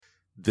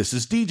This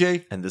is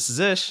DJ. And this is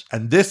Ish.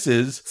 And this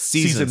is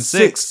Season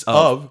 6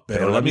 of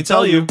Pero Let Me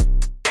Tell You.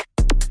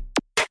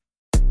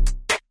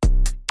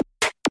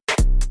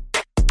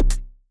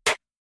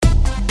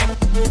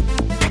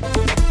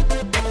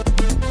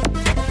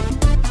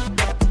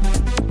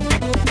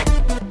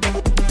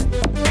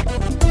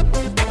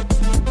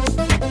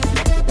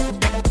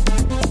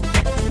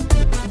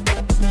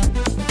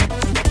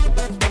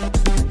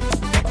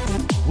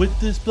 With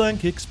this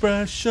blank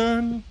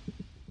expression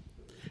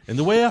and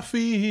the way I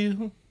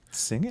feel.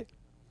 Sing it.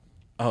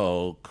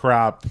 Oh,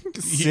 crap.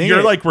 Sing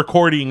You're it. like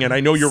recording, and I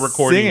know you're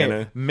recording. Sing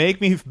it.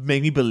 Make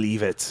me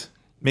believe it.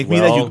 Make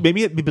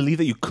me believe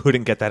that you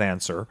couldn't get that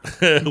answer.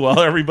 Well,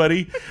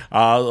 everybody,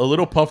 a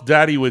little Puff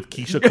Daddy with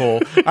Keisha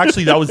Cole.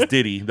 Actually, that was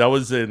Diddy. That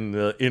was in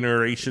the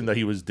iteration that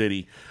he was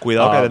Diddy.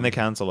 Cuidado que then they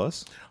cancel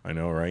us. I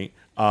know, right?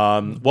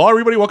 Well,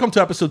 everybody, welcome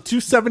to episode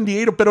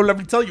 278 of Pero Let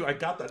Me Tell You. I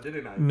got that,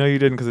 didn't I? No, you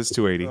didn't, because it's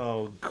 280.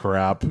 Oh,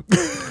 crap.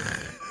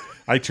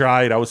 I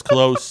tried. I was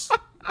close.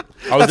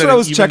 That's what I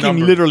was checking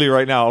literally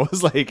right now. I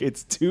was like,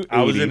 it's 280.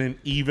 I was in an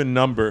even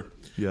number.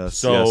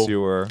 Yes, yes, you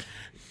were.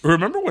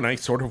 Remember when I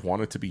sort of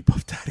wanted to be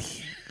Puff Daddy?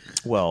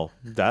 Well,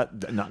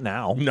 not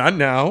now. Not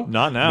now.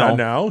 Not now. Not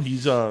now.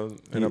 He's in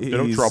a bit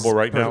of trouble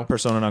right now.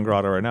 Persona non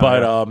grata right now.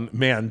 But,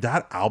 man,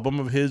 that album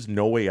of his,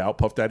 No Way Out,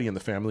 Puff Daddy and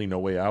the Family, No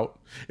Way Out,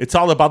 it's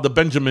all about the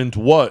Benjamins.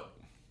 What?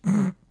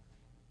 That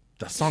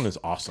song is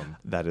awesome.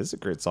 That is a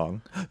great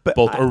song. But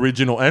both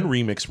original and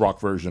remix rock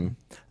version.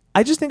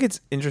 I just think it's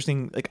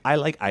interesting. Like I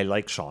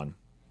like Sean.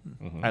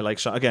 Mm-hmm. I like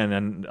Sean again,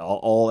 and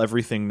all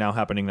everything now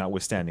happening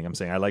notwithstanding. I'm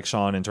saying I like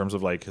Sean in terms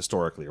of like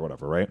historically or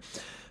whatever, right?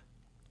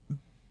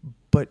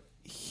 But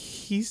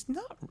he's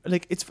not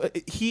like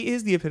he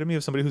is the epitome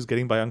of somebody who's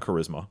getting by on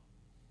charisma.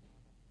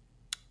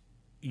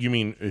 You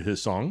mean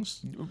his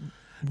songs?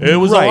 It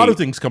was a lot of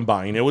things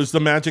combined. It was the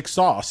magic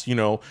sauce,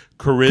 charisma.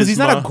 Because he's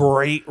not a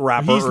great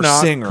rapper or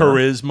singer.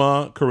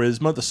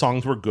 Charisma. The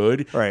songs were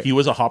good. Right. He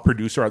was a hot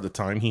producer at the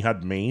time. He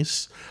had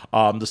Mace.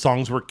 The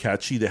songs were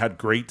catchy. They had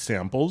great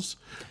samples.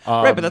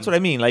 Right, but that's what I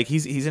mean. Like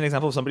he's an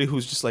example of somebody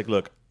who's just like,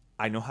 look,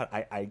 I know how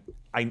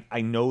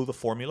I know the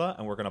formula,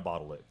 and we're gonna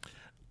bottle it.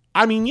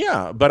 I mean,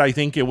 yeah, but I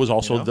think it was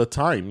also the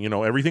time.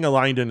 Everything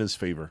aligned in his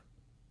favor.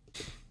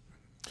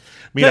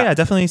 Yeah,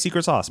 definitely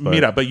secret sauce.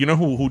 But you know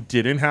who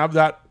didn't have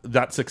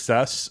that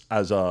success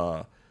as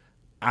a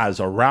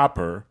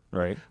rapper,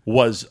 right?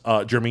 Was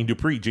Jermaine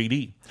Dupri,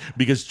 JD,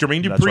 because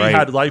Jermaine Dupri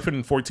had Life in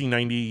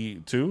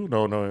 1492.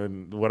 No,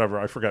 whatever,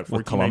 I forgot,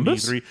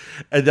 1493,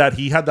 and that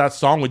he had that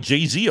song with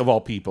Jay-Z of all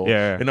people,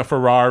 in a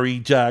Ferrari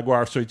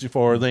Jaguar, switching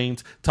 4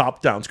 lanes,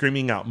 top down,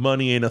 screaming out,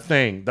 "Money ain't a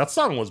thing." That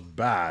song was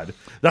bad.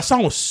 That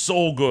song was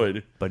so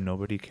good, but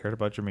nobody cared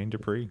about Jermaine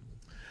Dupri.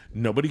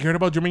 Nobody cared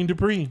about Jermaine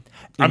Dupri.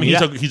 I mean,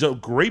 he's a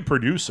great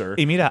producer.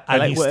 And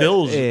he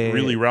still is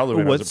really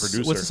relevant as a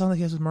producer. What's the song that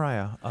he has with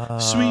Mariah?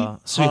 Sweetheart.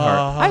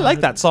 I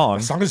like that song.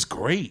 That song is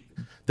great.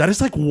 That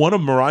is like one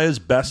of Mariah's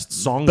best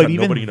songs but that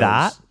even nobody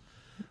knows.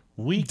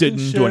 We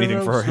didn't do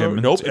anything for him.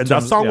 Nope. And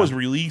that song was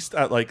released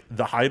at like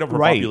the height of her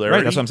popularity.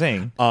 Right, that's what I'm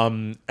saying.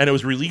 And it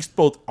was released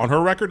both on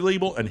her record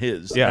label and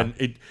his. Yeah.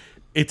 And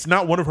it's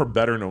not one of her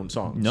better known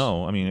songs.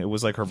 No, I mean, it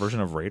was like her version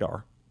of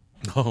Radar.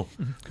 Oh,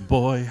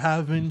 boy,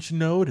 haven't you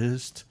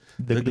noticed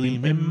the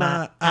gleam in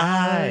my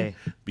eye?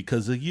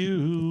 Because of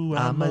you,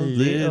 I'm a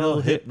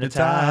little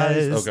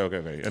hypnotized.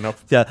 Okay.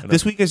 Enough. Yeah, enough.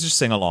 This week is just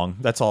sing along.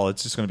 That's all.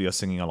 It's just going to be us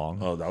singing along.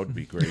 Oh, that would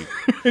be great.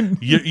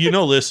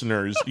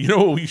 Listeners, you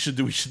know what we should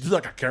do? We should do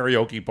like a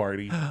karaoke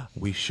party.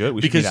 We should.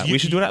 We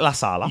should do it at La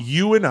Sala.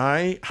 You and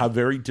I have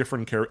very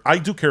different I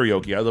do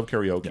karaoke. I love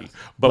karaoke. Yes.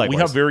 But likewise,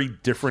 we have very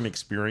different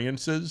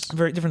experiences.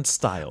 Very different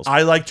styles.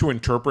 I like to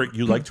interpret.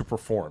 You like to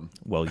perform.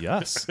 Well,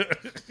 yes.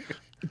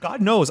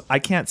 God knows I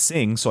can't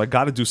sing, so I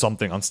got to do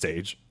something on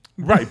stage.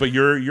 Right, but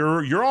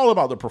you're all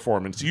about the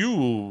performance.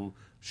 You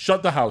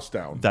shut the house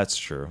down. That's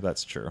true.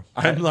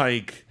 I'm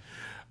like,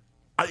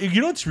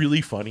 it's really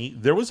funny.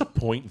 There was a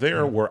point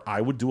there where I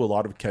would do a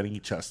lot of Kenny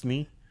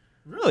Chesney.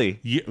 Really?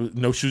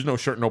 No shoes, no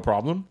shirt, no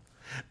problem.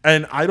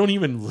 And I don't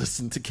even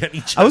listen to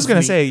Kenny Chesney. I was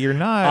going to say, you're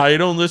not. I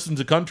don't listen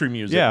to country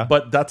music. Yeah.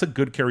 But that's a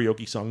good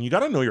karaoke song. You got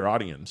to know your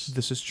audience.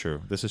 This is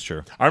true.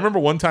 I remember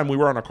one time we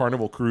were on a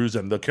Carnival cruise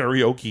and the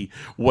karaoke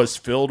was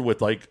filled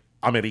with like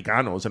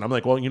Americanos. And I'm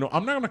like, well,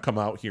 I'm not going to come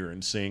out here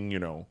and sing,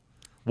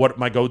 what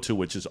my go-to,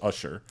 which is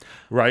Usher,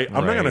 right?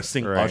 I'm not going to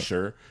sing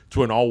Usher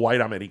to an all-white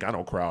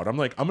Americano crowd. I'm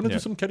like, I'm going to do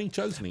some Kenny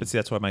Chesney. But see,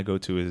 that's why my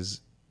go-to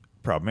is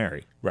Proud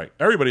Mary. Right.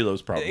 Everybody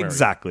loves Proud Mary.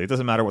 Exactly. It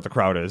doesn't matter what the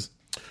crowd is.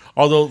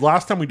 Although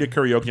last time we did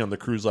karaoke on the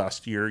cruise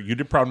last year, you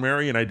did Proud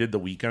Mary and I did The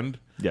Weeknd.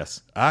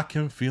 Yes. I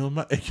can feel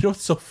my...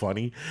 What's so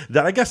funny?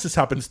 That I guess this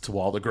happens to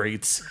all the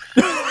greats.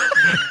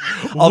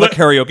 All the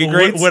karaoke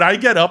greats? When I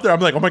get up there, I'm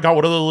like, oh my God,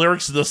 what are the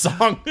lyrics to the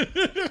song?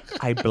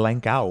 I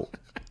blank out.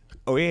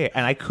 Oh, yeah.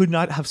 And I could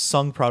not have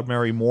sung Proud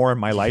Mary more in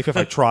my life if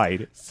I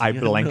tried. I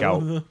blank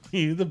out.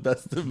 You're the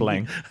best of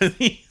blank.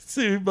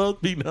 So we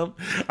both be numb.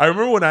 I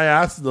remember when I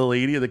asked the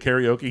lady of the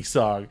karaoke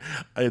song,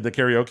 the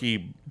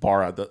karaoke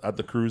bar at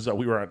the cruise that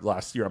we were at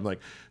last year. I'm like,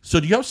 so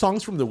do you have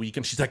songs from the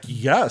weekend? She's like,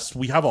 yes,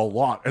 we have a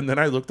lot. And then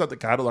I looked at the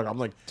catalog. I'm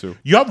like, 2.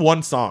 You have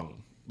one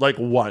song, like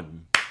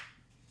one.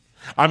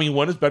 I mean,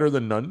 one is better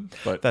than none,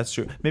 but that's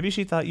true. Maybe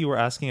she thought you were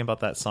asking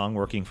about that song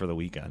 "Working for the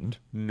Weekend."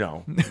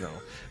 No.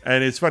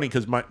 And it's funny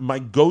because my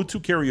go-to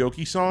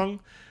karaoke song,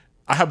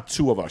 I have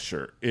 2 of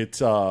Usher.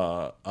 It's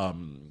actually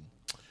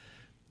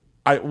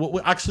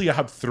I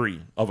have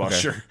 3 of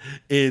Usher.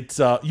 It's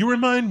 "You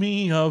Remind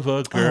Me of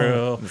a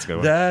Girl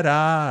That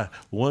I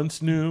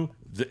Once Knew."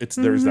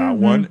 There's that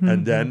one,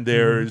 and then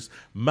there's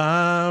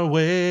 "My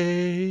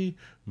Way.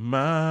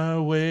 My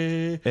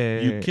way,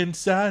 you can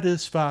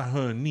satisfy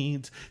her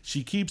needs.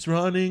 She keeps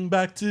running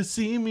back to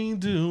see me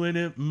doing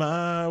it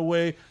my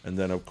way." And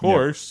then, of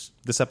course,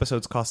 this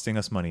episode's costing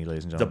us money,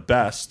 ladies and gentlemen. The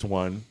best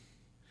one.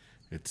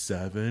 It's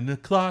 7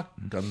 o'clock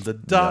on the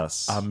dot.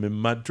 Yes. I'm in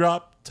my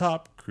drop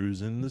top,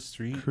 cruising the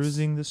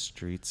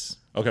streets.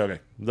 Okay.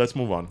 Let's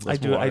move on.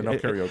 Enough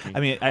karaoke. I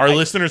mean, our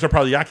listeners are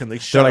probably yakking.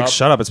 They're like,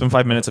 shut up. It's been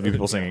 5 minutes of you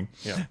people singing.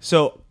 Yeah.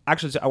 So,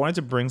 actually, I wanted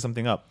to bring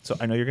something up. So,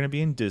 I know you're going to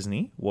be in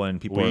Disney when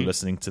people are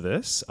listening to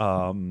this,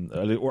 or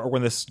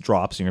when this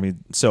drops. You're going to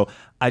be. So,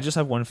 I just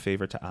have one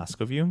favor to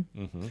ask of you.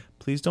 Mm-hmm.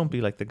 Please don't be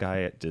like the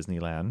guy at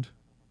Disneyland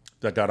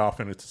that got off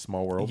in It's a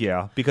Small World.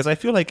 Yeah, because I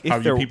feel like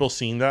have people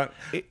seen that?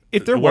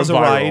 If there was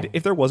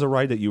a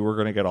ride that you were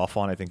going to get off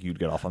on, I think you'd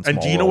get off on.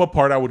 And do you know what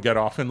part I would get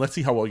off in? Let's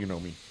see how well you know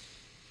me.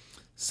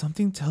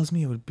 Something tells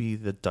me it would be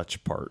the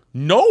Dutch part.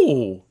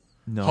 No.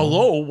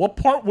 Hello, what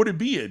part would it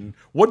be in?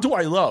 What do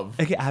I love?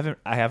 Okay,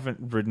 I haven't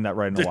ridden that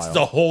ride in a while. It's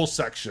the whole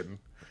section.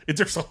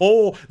 There's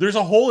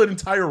a whole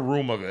entire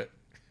room of it.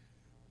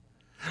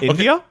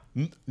 India?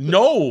 Okay.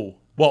 No.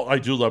 Well, I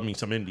do love me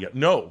some India.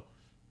 No.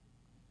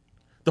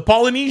 The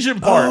Polynesian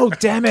part. Oh,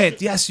 damn it.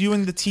 Yes, you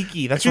and the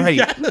tiki. That's right.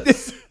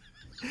 Yes.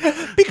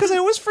 Because I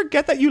always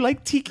forget that you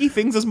like tiki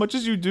things as much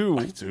as you do.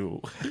 I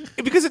do.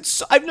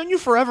 Because I've known you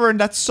forever, and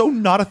that's so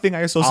not a thing I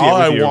associate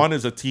with you. All I want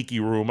is a tiki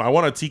room. I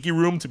want a tiki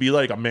room to be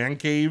like a man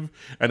cave,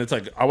 and it's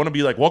like, I want to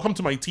be like, welcome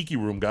to my tiki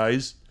room,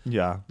 guys.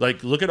 Yeah.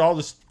 Like, look at all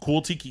this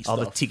cool tiki stuff.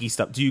 All the tiki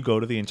stuff. Do you go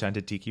to the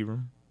Enchanted Tiki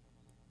Room?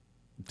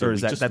 Or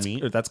is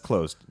that's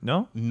closed?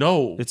 No?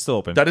 No. It's still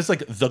open. That is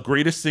like the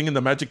greatest thing in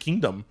the Magic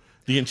Kingdom.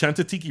 The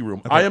Enchanted Tiki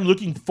Room. Okay. I am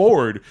looking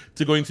forward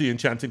to going to the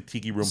Enchanted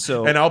Tiki Room.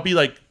 And I'll be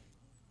like,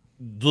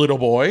 little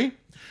boy.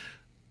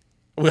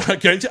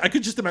 I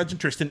could just imagine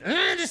Tristan.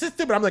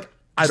 But I'm like,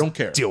 I don't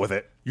care. Deal with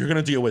it. You're going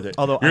to deal with it.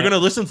 Although you're going to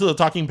listen to the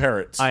talking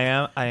parrots. I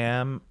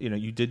am. You know,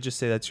 you did just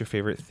say that's your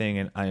favorite thing,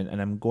 and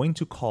I'm going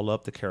to call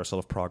up the Carousel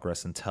of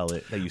Progress and tell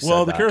it that you said that.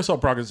 Well, the Carousel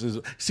of Progress is...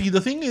 See,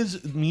 the thing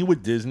is, me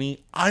with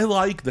Disney, I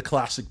like the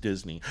classic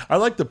Disney. I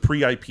like the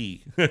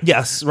pre-IP.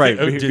 Yes, right.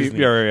 Disney.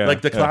 Yeah.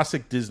 Like the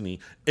classic Disney.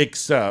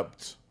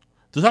 Except...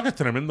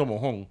 Tremendo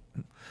mojón.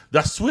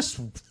 That Swiss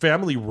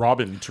Family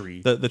Robin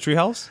tree. The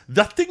treehouse?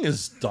 That thing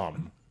is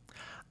dumb.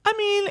 I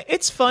mean,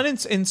 it's fun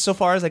in so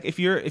far as like if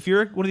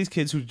you're one of these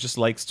kids who just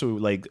likes to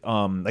like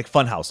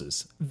fun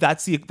houses.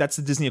 That's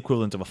the Disney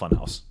equivalent of a fun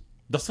house.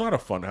 That's not a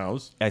fun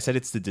house. I said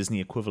it's the Disney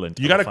equivalent.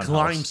 You got to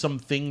climb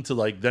something to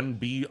like then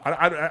be.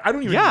 I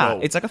don't even know. Yeah,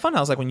 it's like a fun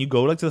house. Like when you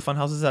go like to the fun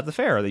houses at the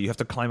fair, that you have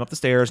to climb up the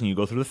stairs and you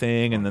go through the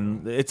thing, and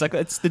then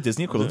it's the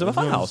Disney equivalent of a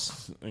fun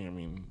house. I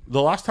mean,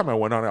 the last time I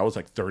went on, I was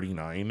like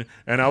 39,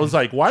 and I was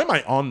like, why am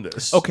I on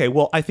this? Okay,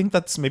 well, I think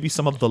that's maybe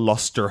some of the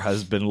luster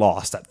has been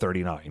lost at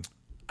 39.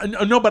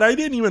 No, but I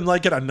didn't even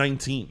like it at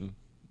 19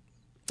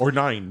 or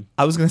 9.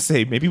 I was gonna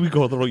say maybe we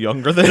go a little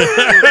younger than.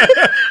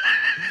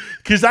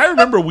 Because I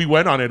remember we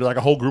went on it, like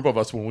a whole group of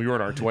us when we were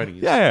in our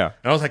 20s. Yeah.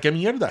 And I was like,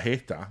 mierda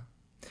esta.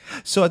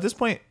 So at this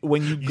point,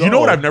 when you go... You know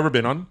what I've never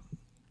been on?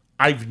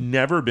 I've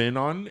never been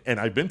on, and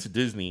I've been to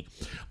Disney.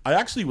 I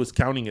actually was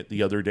counting it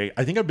the other day.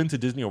 I think I've been to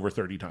Disney over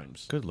 30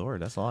 times. Good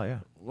Lord, that's a lot, yeah.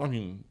 I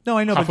mean, no,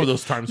 I know. Half of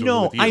those times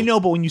no, with you. I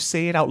know, but when you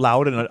say it out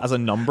loud and as a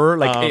number,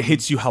 like it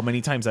hits you how many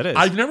times that is.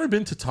 I've never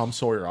been to Tom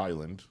Sawyer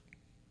Island.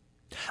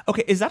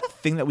 Okay, is that a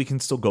thing that we can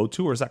still go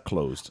to, or is that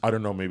closed? I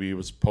don't know. Maybe it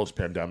was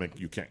post-pandemic.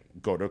 You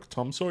can't go to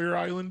Tom Sawyer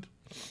Island.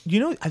 You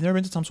know, I've never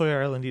been to Tom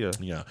Sawyer Island either.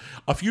 Yeah.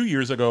 A few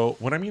years ago,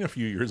 when I mean a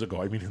few years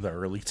ago, I mean in the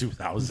early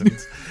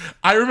 2000s,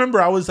 I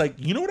remember I was like,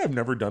 you know what I've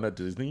never done at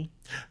Disney?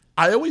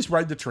 I always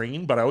ride the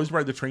train, but I always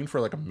ride the train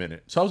for like a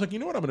minute. So I was like, you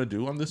know what I'm going to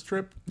do on this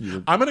trip?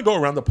 I'm going to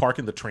go around the park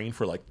in the train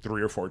for like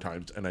 3 or 4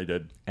 times, and I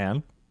did.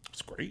 And?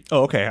 It's great.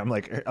 Oh, okay. I'm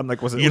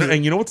like, was it?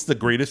 And you know what's the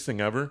greatest thing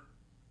ever?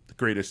 The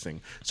greatest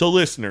thing. So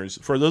listeners,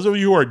 for those of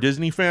you who are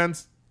Disney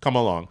fans, come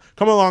along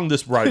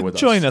this ride with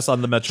us. Join us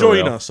on the Metro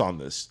Rail. Join us on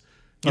this.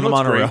 On the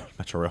monorail.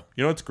 Metro Rail.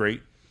 You know what's great?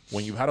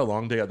 When you've had a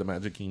long day at the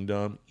Magic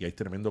Kingdom, y hay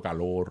tremendo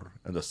calor,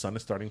 and the sun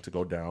is starting to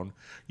go down,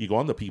 you go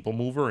on the People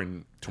Mover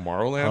in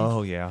Tomorrowland.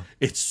 Oh, yeah.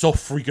 It's so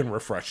freaking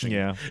refreshing.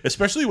 Yeah.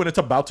 Especially when it's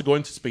about to go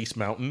into Space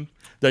Mountain.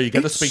 That you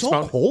get the Space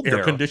Mountain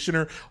air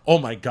conditioner. Oh,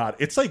 my God.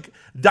 It's like,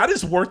 that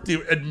is worth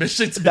the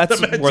admission to That's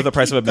the Magic worth the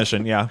price of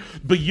admission, yeah.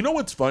 But you know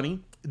what's funny?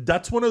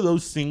 That's one of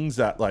those things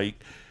that,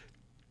 like,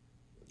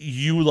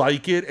 you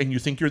like it and you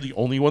think you're the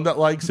only one that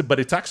likes it, but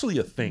it's actually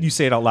a thing. You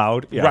say it out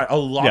loud. Yeah. Right. A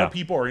lot of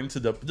people are into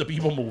the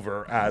People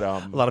Mover at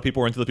a lot of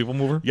people are into the People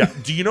Mover. Yeah.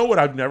 Do you know what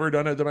I've never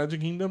done at the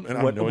Magic Kingdom? And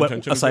I have no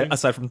intention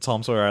aside from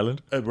Tom Sawyer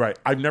Island. Right.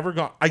 I've never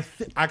gone.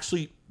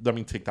 Actually, let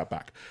me take that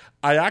back.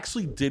 I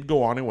actually did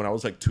go on it when I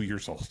was like 2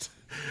 years old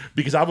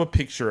because I have a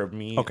picture of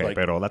me, okay,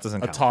 pero that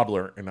doesn't count.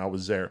 Toddler, and I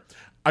was there.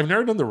 I've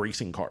never done the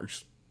racing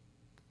cars.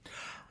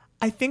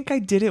 I think I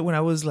did it when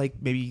I was like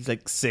maybe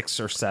like 6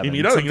 or 7. And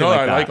you know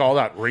I like all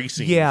that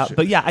racing. Yeah, shit.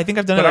 but yeah, I think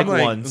I've done it like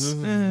once. I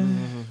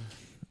mean,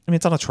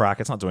 it's on a track.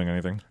 It's not doing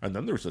anything. And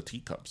then there's the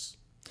teacups.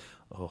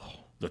 Oh,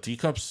 the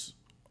teacups.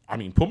 I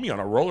mean, put me on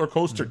a roller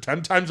coaster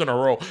 10 times in a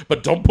row,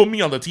 but don't put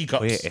me on the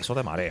teacups. Oye, eso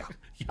de marea.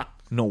 Yeah.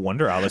 No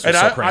wonder Alice was and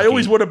so cranky. I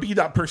always want to be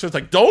that person that's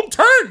like, don't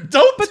turn,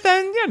 don't. But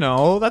then,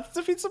 that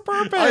defeats the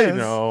purpose. I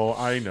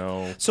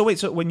know. So wait,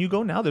 so when you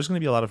go now, there's going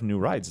to be a lot of new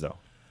rides, though.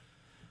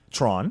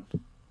 Tron.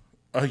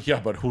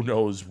 Yeah, but who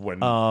knows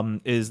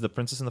when. Is the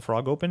Princess and the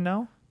Frog open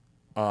now?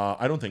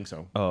 I don't think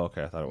so. Oh,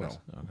 okay. I thought it was.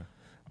 No.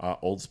 Okay.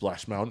 Old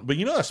Splash Mountain. But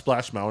you know that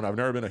Splash Mountain, I've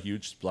never been a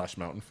huge Splash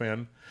Mountain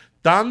fan.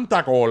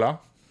 Tanta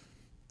cola.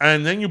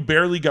 And then you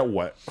barely get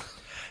wet.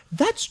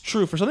 That's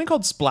true. For something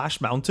called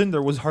Splash Mountain,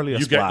 there was hardly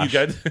a splash.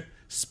 You get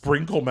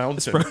Sprinkle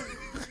Mountain.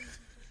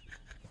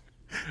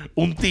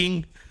 Un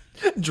ting.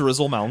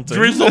 Drizzle Mountain.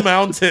 Drizzle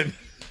Mountain.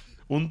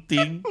 Un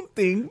ting. Un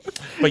ting.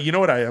 But you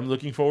know what I am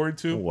looking forward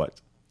to? What?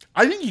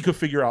 I think you could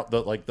figure out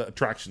the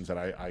attractions that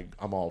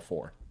I'm all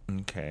for.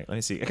 Okay, let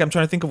me see. Okay, I'm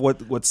trying to think of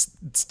what's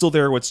still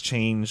there, what's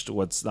changed,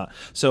 what's not.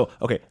 So,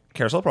 okay,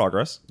 Carousel of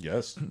Progress.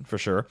 Yes. For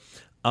sure.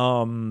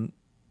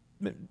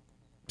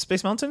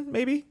 Space Mountain,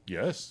 maybe?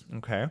 Yes.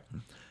 Okay.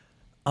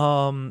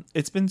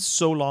 It's been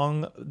so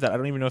long that I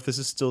don't even know if this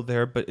is still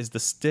there, but is the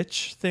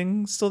Stitch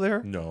thing still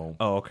there? No.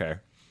 Oh, okay.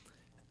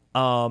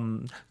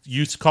 You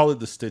used to call it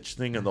the Stitch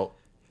thing, and the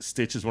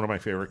Stitch is one of my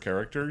favorite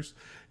characters.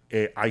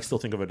 I still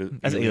think of it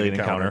as Alien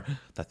Encounter.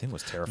 That thing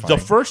was terrifying. The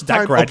first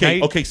time,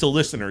 okay. So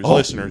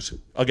listeners,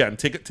 again,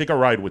 take a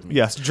ride with me.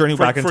 Yes, journey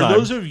back in time. For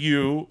those of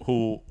you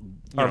who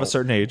are of a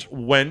certain age,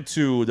 went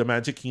to the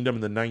Magic Kingdom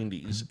in the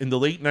 90s. In the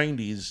late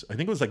 90s, I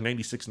think it was like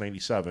 96,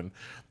 97,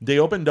 they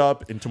opened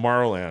up in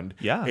Tomorrowland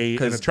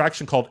an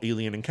attraction called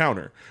Alien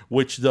Encounter,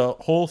 which the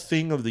whole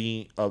thing of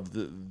the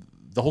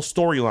whole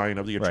storyline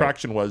of the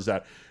attraction was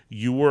that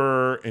you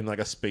were in like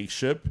a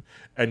spaceship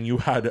and you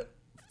had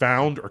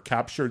found or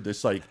captured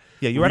this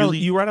you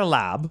were at a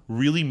lab,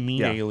 really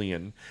mean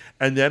alien,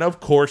 and then of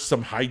course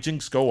some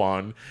hijinks go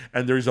on,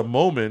 and there's a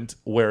moment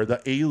where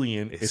the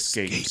alien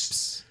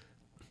escapes.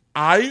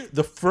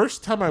 The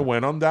first time I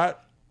went on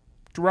that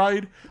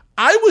ride,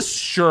 I was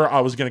sure I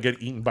was going to get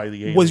eaten by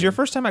the alien. Was your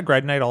first time at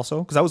Grad Night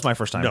also? Because that was my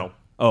first time. No.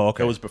 Oh,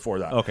 okay. It was before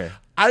that. Okay.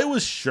 I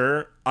was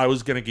sure I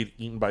was going to get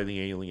eaten by the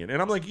alien.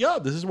 And I'm like, yeah,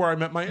 this is where I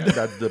met my end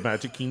at the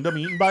Magic Kingdom,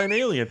 eaten by an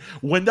alien.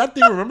 When that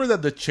thing, remember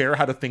that the chair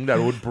had a thing that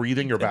would breathe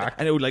in your back?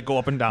 And it would like go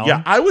up and down?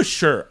 Yeah, I was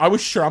sure.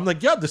 I'm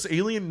like, yeah, this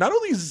alien, not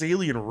only is this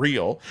alien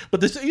real,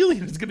 but this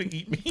alien is going to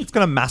eat me. It's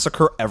going to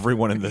massacre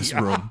everyone in this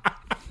room.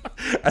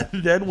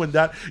 And then when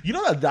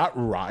that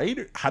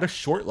ride had a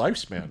short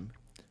lifespan.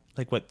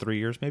 Like what, 3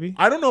 years maybe?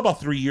 I don't know about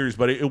 3 years,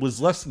 but it was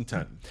less than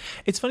 10.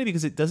 It's funny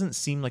because it doesn't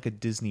seem like a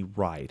Disney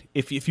ride.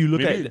 If you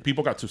look at it,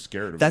 people got too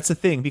scared of it. That's the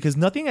thing, because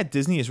nothing at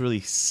Disney is really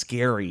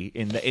scary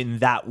in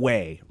that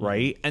way,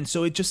 right? And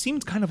so it just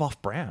seemed kind of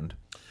off-brand.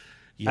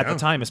 At the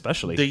time,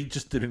 especially. They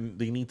just didn't.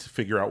 They need to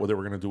figure out what they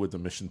were going to do with the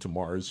mission to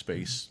Mars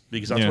space,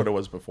 because that's what it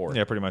was before.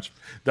 Yeah, pretty much.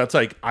 That's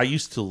like, I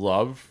used to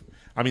love,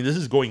 I mean, this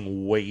is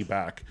going way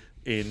back,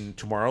 in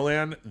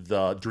Tomorrowland,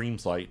 the Dream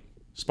Flight,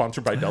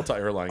 sponsored by Delta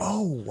Airlines.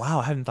 Oh, wow.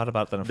 I hadn't thought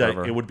about that in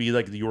forever. It would be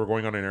like you were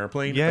going on an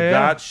airplane. Yeah.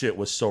 That shit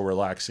was so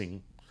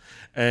relaxing.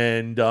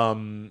 And,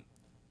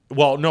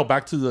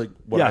 back to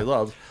what I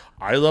love.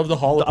 I love the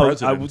Hall of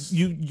Presidents.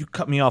 You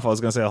cut me off. I was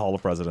going to say the Hall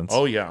of Presidents.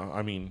 Oh, yeah.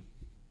 I mean,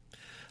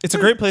 it's a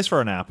great place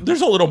for a nap.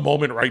 There's a little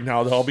moment right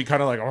now that I'll be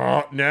kind of like,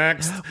 oh,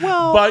 next.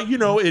 Well, but,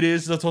 it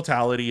is the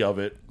totality of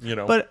it,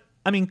 But,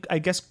 I mean, I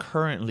guess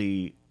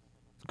currently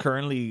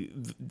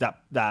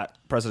that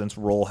president's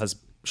role has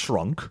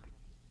shrunk.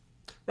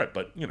 Right,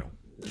 but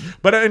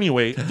but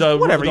anyway,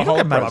 whatever. You don't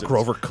get mad about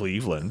Grover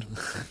Cleveland,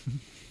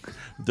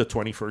 the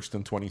 21st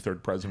and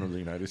 23rd president of the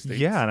United States.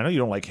 Yeah, and I know you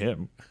don't like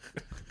him.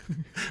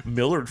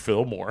 Millard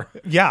Fillmore.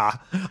 Yeah,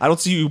 I don't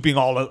see you being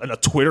all in a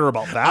Twitter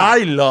about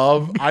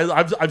that.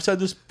 I've said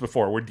this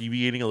before. We're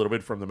deviating a little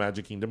bit from the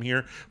Magic Kingdom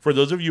here. For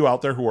those of you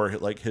out there who are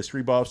like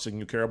history buffs and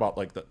you care about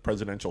like the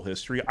presidential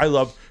history, I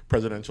love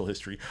presidential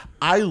history.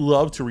 I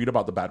love to read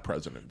about the bad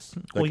presidents.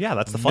 Well, yeah,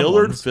 that's the fun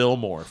Millard ones.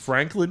 Fillmore,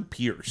 Franklin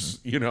Pierce.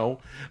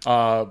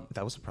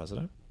 That was the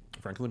president.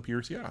 Franklin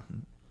Pierce, yeah.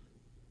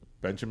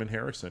 Benjamin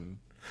Harrison,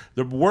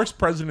 the worst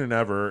president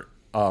ever.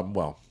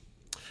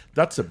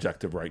 That's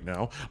subjective right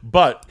now,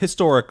 but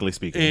historically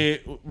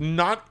speaking,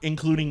 not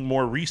including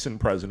more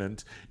recent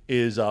president,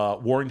 is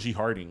Warren G.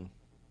 Harding.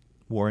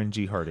 Warren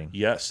G. Harding.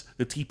 Yes,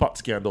 the teapot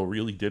scandal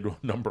really did a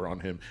number on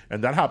him,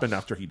 and that happened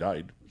after he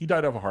died. He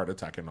died of a heart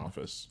attack in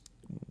office.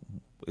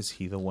 is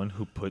he the one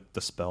who put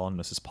the spell on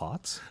Mrs.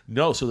 Potts?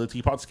 No, so the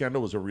teapot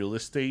scandal was a real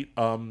estate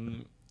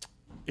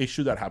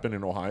issue that happened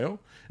in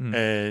Ohio,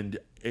 and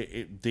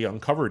they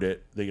uncovered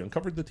it. They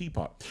uncovered the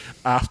teapot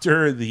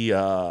after he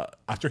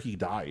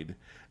died,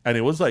 and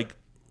it was like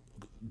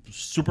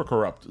super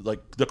corrupt.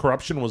 Like the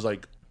corruption was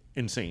like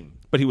insane.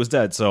 But he was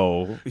dead,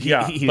 so he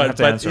didn't have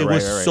to answer. It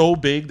was so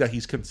big that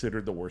he's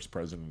considered the worst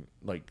president,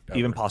 like ever.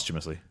 Even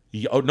posthumously.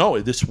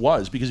 This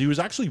was because he was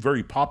actually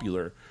very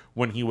popular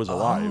when he was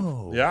alive.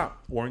 Oh. Yeah,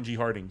 Warren G.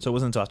 Harding. So it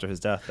wasn't until after his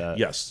death that.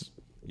 Yes.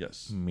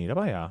 Mira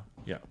vaya.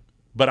 Yeah,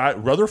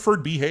 but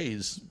Rutherford B.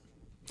 Hayes.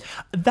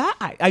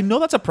 That I know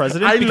that's a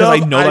president I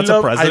know that's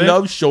a president. I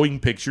love showing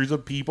pictures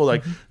of people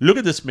like, look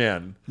at this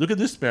man,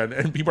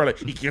 and people are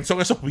like, "Y quién son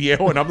esos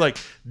viejos?" And I'm like,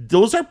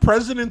 those are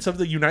presidents of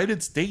the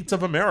United States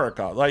of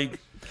America. Like,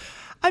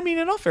 I mean,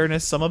 in all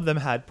fairness, some of them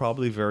had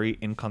probably very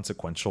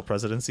inconsequential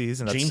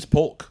presidencies, and James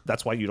Polk.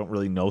 That's why you don't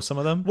really know some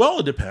of them. Well,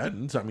 it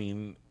depends. I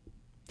mean.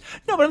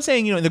 No, but I'm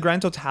saying, in the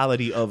grand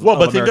totality of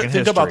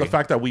think about the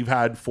fact that we've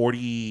had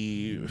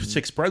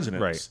 46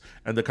 presidents, right,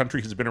 and the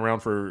country has been around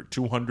for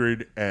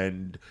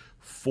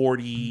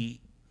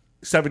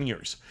 247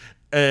 years.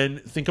 And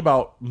think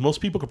about,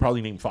 most people could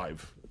probably name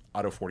 5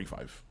 out of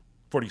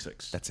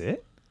 46. That's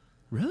it?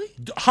 Really?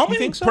 How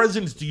many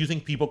presidents do you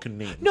think people can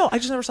name? No, I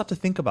just never stopped to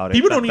think about it.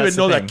 People don't even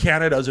know that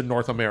Canada is in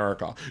North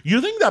America. You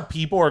think that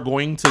people are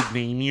going to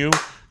name you,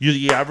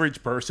 the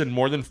average person,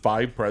 more than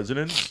 5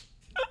 presidents?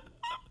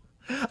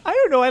 I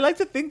don't know. I like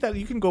to think that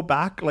you can go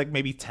back like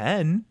maybe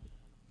 10.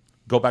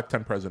 Go back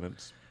 10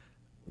 presidents.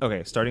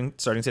 Okay, starting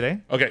today?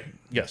 Okay,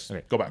 yes.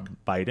 Okay. Go back.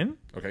 Biden.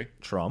 Okay.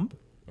 Trump.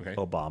 Okay.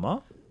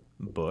 Obama.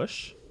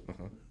 Bush.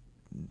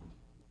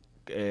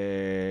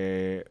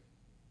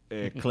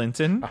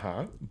 Clinton.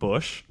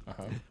 Bush.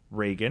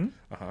 Reagan.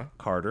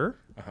 Carter.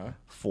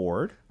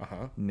 Ford.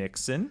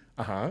 Nixon.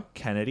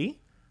 Kennedy.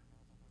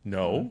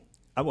 No.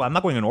 Well, I'm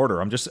not going in order.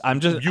 I'm just.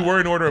 You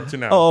were in order up to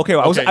now. Oh, okay.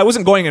 Well, I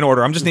wasn't going in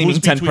order. I'm just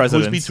naming 10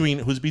 presidents.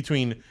 Who's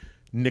between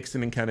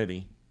Nixon and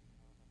Kennedy?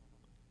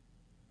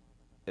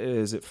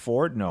 Is it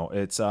Ford? No,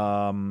 it's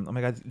oh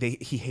my God,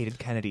 he hated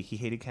Kennedy. He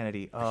hated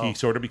Kennedy. Oh. He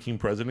sort of became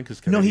president because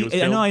Kennedy was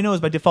killed. I know,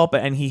 it's by default,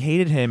 but he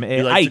hated him.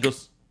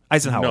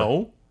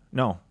 Eisenhower. No.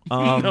 No,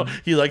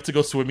 he liked to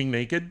go swimming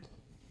naked.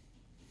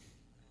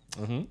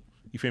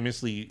 He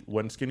famously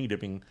went skinny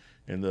dipping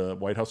in the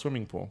White House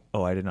swimming pool.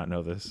 Oh, I did not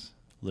know this.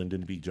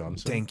 Lyndon B.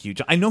 Johnson. Thank you.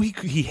 I know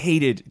he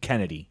hated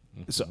Kennedy.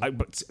 So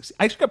but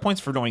I just got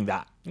points for knowing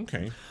that.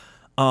 Okay.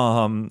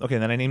 Okay,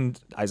 then I named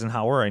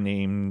Eisenhower. I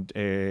named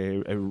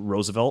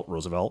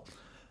Roosevelt.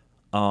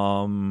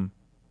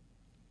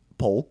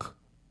 Polk.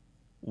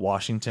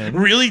 Washington.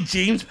 Really?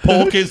 James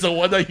Polk is the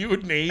one that you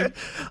would name?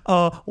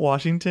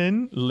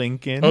 Washington.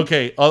 Lincoln.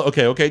 Okay.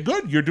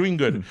 Good. You're doing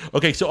good.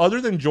 Okay, so other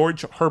than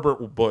George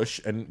Herbert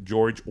Bush and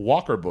George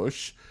Walker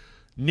Bush,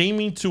 name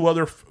me 2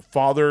 other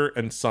father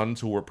and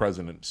sons who were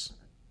presidents.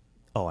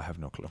 Oh, I have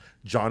no clue.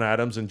 John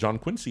Adams and John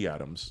Quincy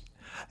Adams.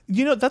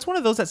 That's one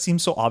of those that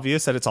seems so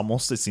obvious that it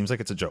seems like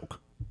it's a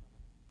joke.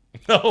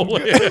 No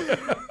way.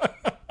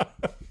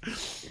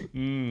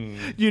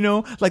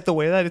 Like the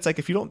way that it's like,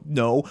 if you don't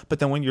know, but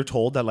then when you're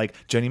told that like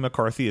Jenny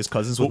McCarthy is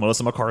cousins with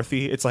Melissa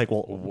McCarthy, it's like,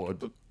 well,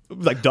 what?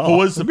 Like, duh. Who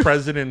was the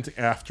president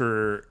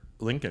after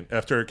Lincoln?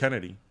 After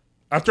Kennedy?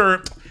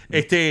 After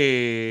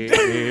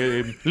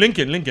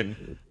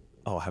Lincoln.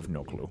 Oh, I have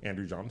no clue.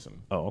 Andrew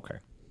Johnson. Oh, okay.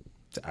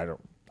 I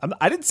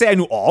didn't say I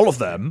knew all of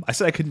them. I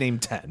said I could name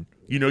 10.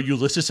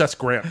 Ulysses S.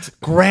 Grant.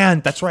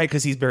 Grant, that's right,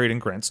 because he's buried in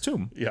Grant's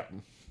tomb. Yeah.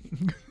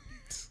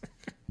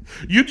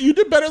 You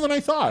did better than I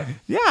thought.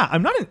 Yeah,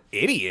 I'm not an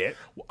idiot.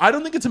 I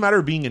don't think it's a matter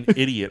of being an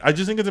idiot. I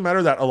just think it's a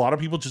matter that a lot of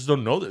people just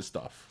don't know this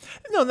stuff.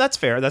 No, that's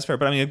fair.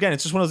 But I mean, again,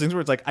 it's just one of those things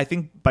where it's like, I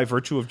think by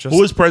virtue of just...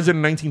 Who was president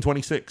in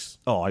 1926?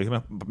 Oh, me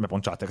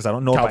ponchate, because I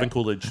don't know. Calvin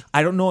Coolidge.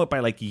 I don't know it by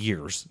like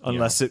years,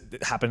 unless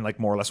it happened like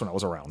more or less when I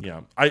was around.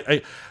 Yeah.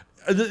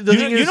 The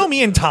thing is,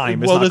 me in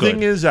time. Well, the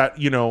thing is that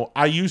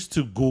I used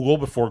to Google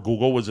before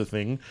Google was a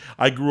thing.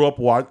 I grew up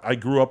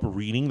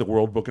reading the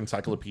World Book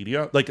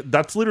Encyclopedia. Like,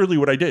 that's literally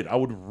what I did. I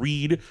would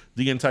read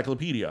the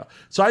encyclopedia,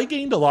 so I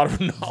gained a lot of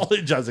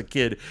knowledge as a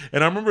kid.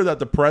 And I remember that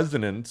the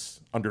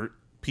presidents under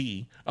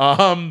P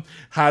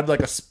had like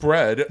a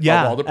spread of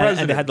all the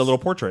presidents, and they had the little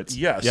portraits.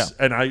 Yes,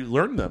 and I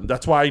learned them.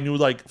 That's why I knew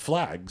like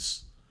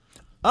flags.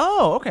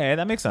 Oh, okay,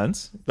 that makes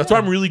sense. That's why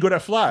I'm really good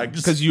at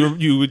flags. Because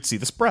you would see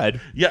the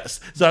spread. Yes.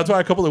 So that's why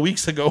a couple of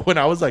weeks ago when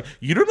I was like,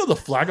 you don't know the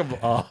flag of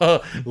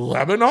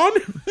Lebanon?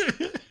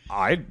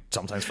 I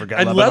sometimes forget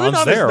and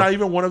Lebanon is not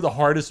even one of the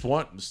hardest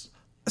ones.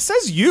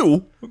 Says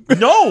you.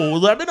 No,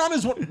 Lebanon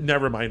is one.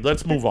 Never mind.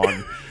 Let's move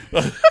on.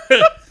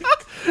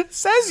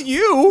 Says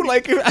you.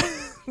 Like,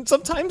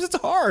 sometimes it's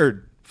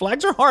hard.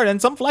 Flags are hard, and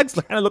some flags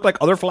kind of look like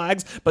other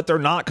flags, but they're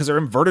not because they're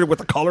inverted with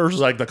the colors.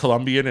 Like the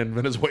Colombian and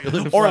Venezuelan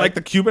flag. Or like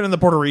the Cuban and the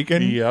Puerto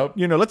Rican. Yep.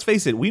 Let's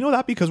face it. We know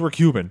that because we're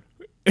Cuban.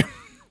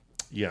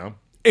 Yeah.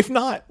 If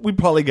not, we'd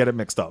probably get it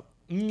mixed up.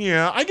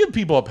 Yeah, I give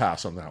people a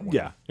pass on that one.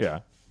 Yeah.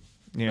 I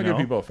give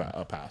people a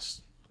pass.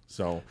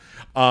 So,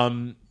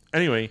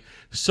 anyway,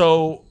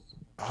 so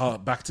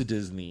Back to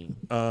Disney.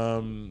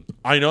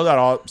 I know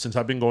that since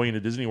I've been going to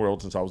Disney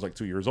World since I was like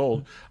 2 years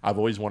old, I've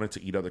always wanted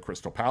to eat at the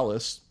Crystal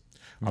Palace.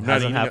 It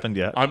hasn't happened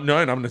yet.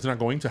 It's not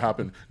going to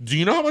happen. Do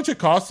you know how much it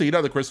costs to eat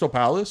at the Crystal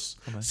Palace?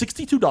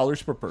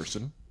 $62 per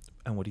person.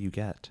 And what do you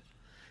get?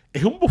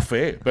 Es un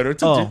buffet, pero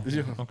it's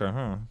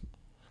okay.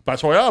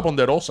 Paso a la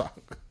Ponderosa.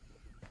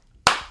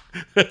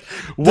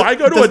 Why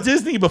go to a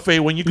Disney buffet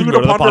when you can go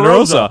to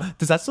Ponderosa?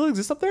 Does that still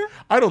exist up there?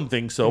 I don't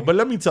think so, but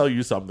let me tell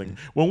you something.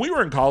 When we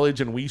were in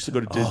college and we used to go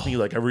to Disney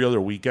like every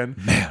other weekend,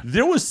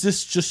 there was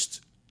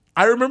this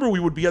I remember we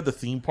would be at the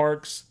theme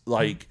parks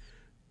like,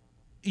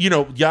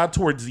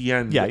 towards the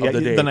end of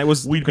the day. Then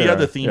we'd be at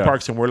the theme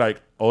parks and we're like,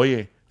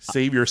 oye,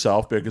 save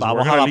yourself because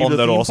we're going to leave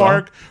the theme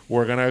park.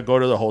 We're going to go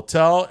to the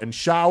hotel and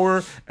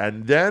shower.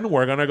 And then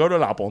we're going to go to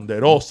La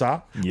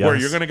Ponderosa where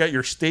you're going to get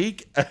your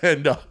steak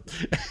and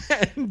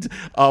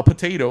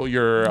potato.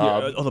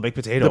 The baked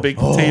potato. The baked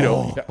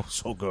potato. Yeah.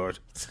 So good.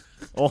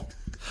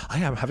 I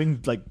am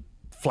having like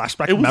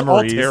flashback memories. It was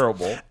all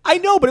terrible. I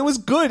know, but it was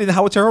good in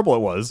how terrible it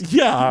was.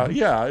 Yeah.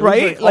 It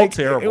right? was all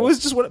terrible. It was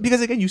just because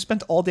again, you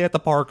spent all day at the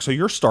park, so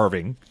you're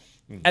starving.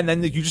 And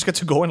then you just get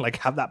to go and like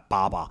have that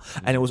baba,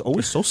 and it was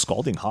always so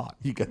scalding hot.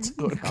 You get to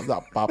go and have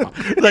that baba.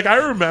 Like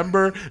I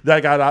remember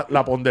that at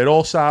La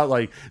Ponderosa,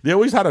 like they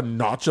always had a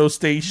nacho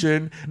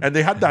station, and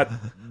they had that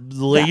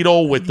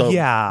ladle with the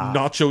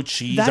nacho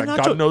cheese.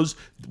 God knows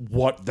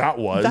what that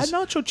was. That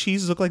nacho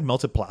cheese looked like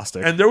melted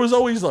plastic, and there was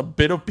always a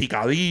bit of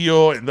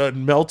picadillo and the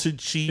melted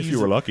cheese. If you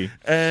were lucky,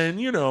 and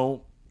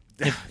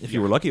if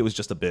you were lucky, it was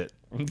just a bit.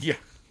 Yeah,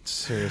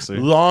 seriously.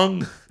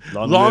 Long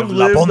live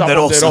La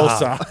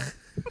Ponderosa.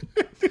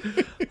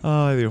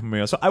 Oh, Dios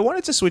mío. So I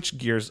wanted to switch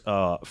gears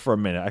for a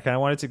minute. I kind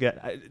of wanted to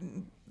get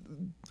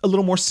a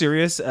little more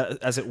serious,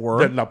 as it were.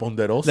 Than La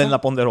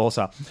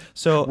Ponderosa?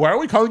 So why are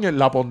we calling it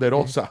La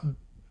Ponderosa?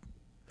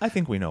 I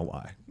think we know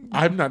why.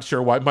 I'm not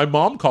sure why. My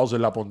mom calls it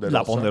La Ponderosa.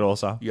 La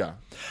Ponderosa. Yeah.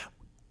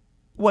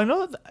 Well, I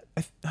know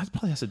that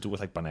probably has to do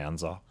with like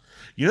Bonanza.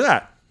 You know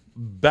that?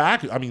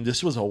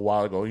 This was a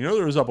while ago.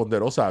 There was a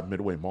Ponderosa at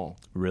Midway Mall.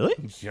 Really?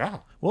 Yeah.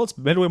 Well, it's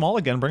Midway Mall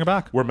again. Bring it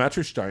back. Where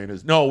Mattress Giant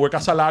is. No, where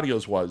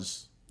Casalarios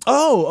was.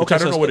 Oh, okay. I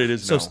don't know what it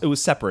is now. So it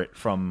was separate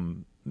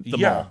from the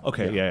mall.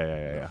 Okay,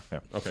 yeah.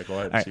 Okay, go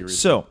ahead. All right,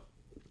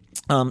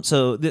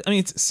 so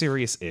it's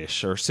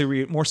serious-ish or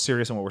more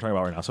serious than what we're talking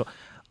about right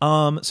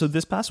now. So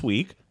this past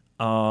week,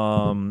 we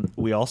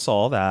all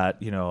saw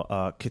that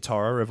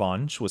Kitara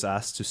Revanche was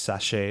asked to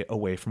sashay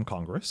away from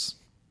Congress,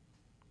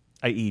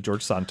 i.e.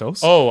 George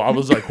Santos. Oh, I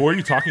was like, who are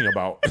you talking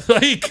about?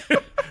 Like,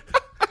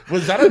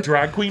 was that a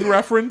drag queen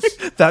reference?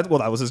 That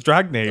was his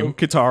drag name,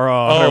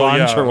 Kitara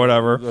Revanche or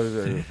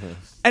whatever.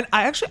 And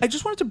I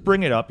just wanted to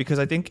bring it up because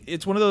I think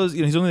it's one of those,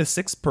 he's only the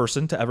sixth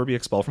person to ever be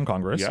expelled from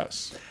Congress.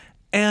 Yes.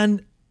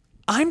 And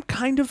I'm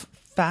kind of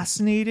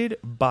fascinated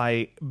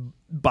by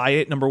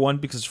it, number one,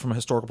 because from a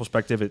historical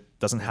perspective, it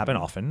doesn't happen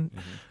often.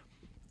 Mm-hmm.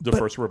 The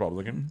first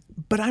Republican.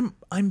 But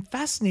I'm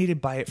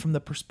fascinated by it from the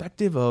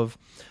perspective of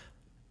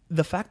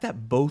the fact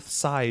that both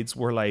sides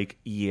were like,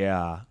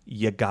 yeah,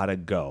 you gotta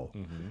go.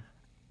 Mm-hmm.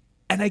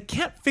 And I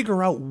can't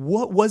figure out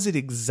what was it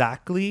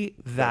exactly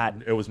that...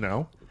 It was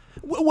now?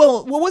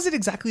 Well, what was it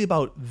exactly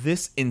about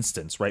this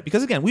instance, right?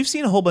 Because, again, we've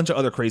seen a whole bunch of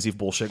other crazy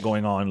bullshit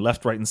going on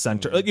left, right, and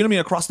center. You know what I mean?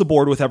 Across the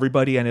board with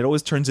everybody, and it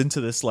always turns into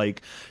this,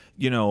 like,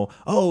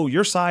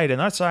 your side and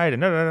that side,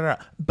 and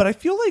da-da-da-da. But I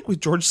feel like with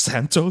George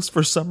Santos,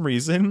 for some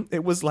reason,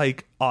 it was,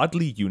 like,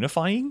 oddly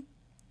unifying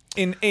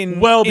in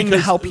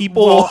how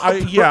people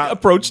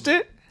approached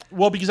it.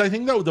 Well, because I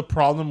think that the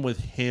problem with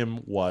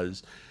him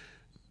was...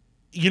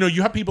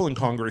 you have people in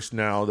Congress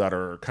now that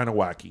are kind of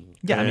wacky.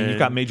 Yeah, you've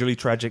got majorly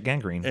tragic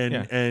gangrene.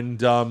 And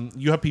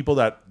you have people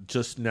that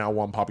just now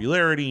want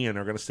popularity and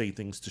are going to say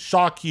things to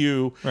shock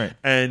you. Right.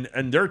 And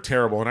they're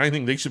terrible, and I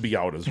think they should be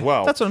out as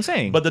well. That's what I'm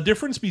saying. But the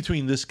difference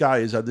between this guy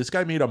is that this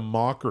guy made a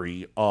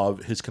mockery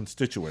of his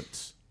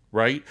constituents,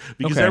 right?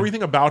 Because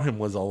everything about him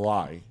was a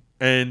lie.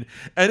 And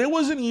it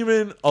wasn't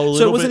even a little.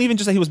 So it wasn't even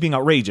just that he was being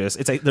outrageous.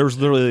 It's like there was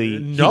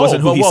literally he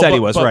wasn't who he said he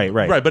was.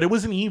 Right. But it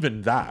wasn't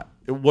even that.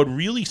 What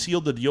really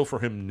sealed the deal for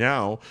him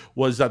now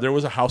was that there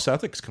was a House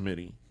Ethics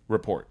Committee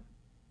report.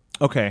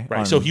 Okay.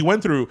 Right. So he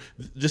went through.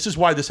 This is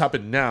why this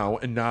happened now,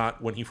 and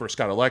not when he first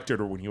got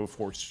elected or when he was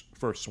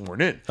first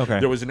sworn in.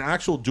 Okay. There was an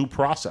actual due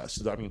process.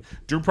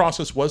 Due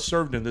process was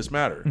served in this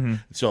matter. Mm-hmm.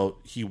 So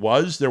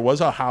there was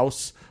a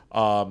House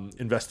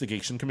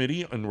investigation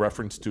committee in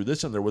reference to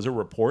this, and there was a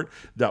report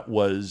that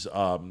was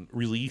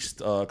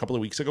released a couple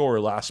of weeks ago or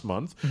last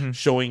month, mm-hmm.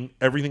 showing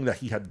everything that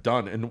he had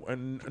done.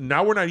 And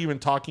now we're not even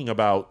talking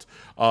about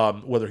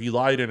whether he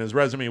lied in his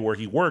resume, where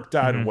he worked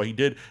at, mm-hmm. and what he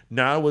did.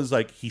 Now it was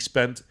like he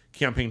spent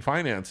campaign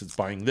finances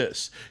buying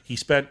this. He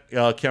spent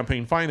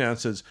campaign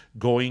finances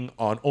going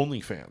on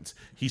OnlyFans.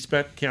 He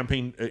spent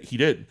campaign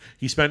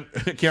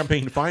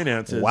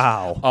finances.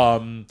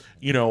 Wow.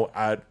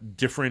 At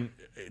different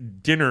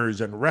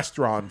dinners and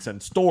restaurants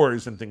and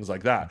stores and things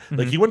like that.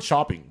 Like he went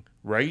shopping,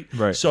 right?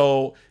 Right.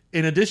 So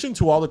in addition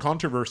to all the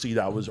controversy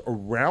that was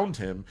around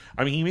him,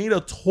 I mean, he made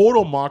a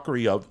total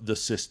mockery of the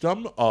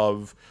system,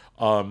 of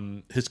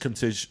his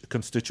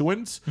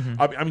constituents.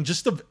 I mean,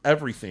 just of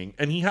everything.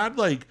 And he had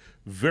like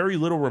very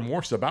little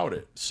remorse about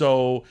it.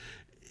 So,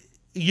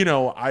 you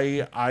know,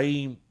 I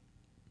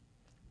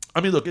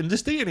mean, look, in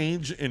this day and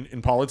age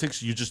in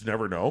politics, you just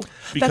never know.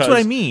 Because, that's what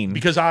I mean.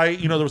 Because there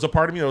was a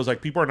part of me that was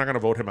like, people are not going to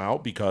vote him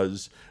out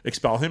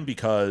expel him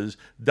because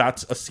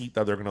that's a seat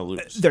that they're going to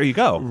lose. There you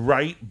go.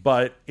 Right?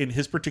 But in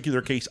his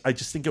particular case, I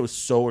just think it was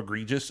so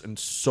egregious and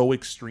so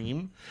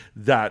extreme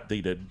that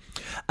they did.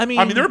 I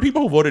mean, there were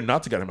people who voted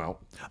not to get him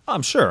out.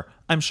 I'm sure.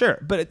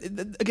 But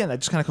again, that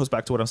just kind of goes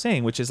back to what I'm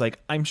saying, which is like,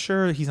 I'm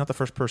sure he's not the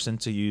first person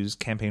to use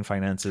campaign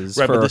finances.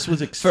 Right, but this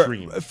was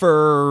extreme.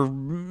 For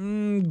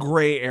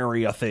gray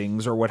area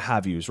things or what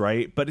have yous,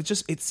 right? But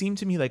it seemed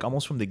to me like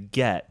almost from the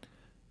get,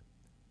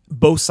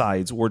 both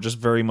sides were just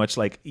very much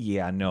like,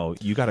 yeah, no,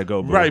 you got to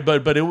go, bro. Right,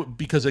 but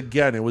because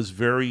again, it was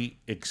very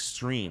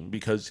extreme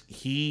because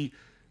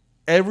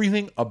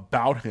everything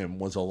about him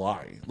was a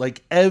lie.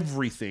 Like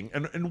everything.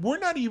 And we're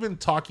not even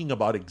talking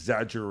about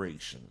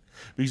exaggeration.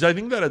 Because I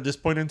think that at this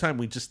point in time,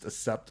 we just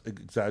accept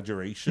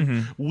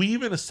exaggeration. We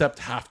even accept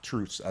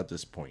half-truths at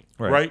this point.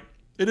 Right?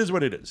 It is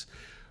what it is.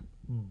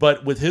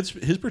 But with his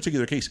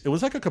particular case, it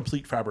was like a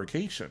complete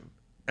fabrication.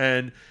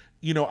 And,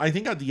 you know, I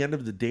think at the end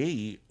of the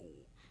day,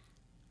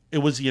 it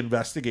was the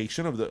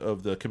investigation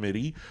of the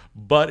committee,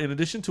 but in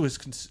addition to his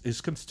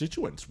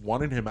constituents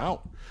wanted him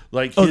out.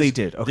 Like they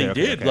did. Okay, they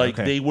did.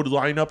 They would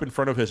line up in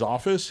front of his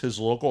office, his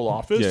local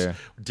office,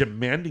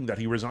 demanding that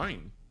he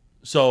resign.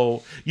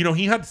 So, you know,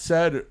 he had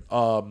said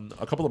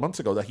a couple of months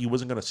ago that he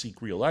wasn't going to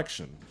seek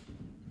re-election.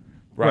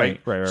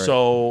 Right.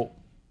 So,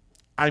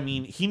 I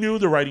mean, he knew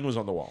the writing was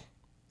on the wall.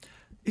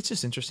 It's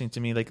just interesting to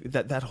me, like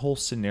that whole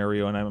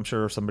scenario, and I'm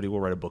sure somebody will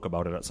write a book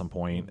about it at some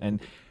point, and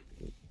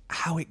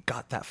how it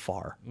got that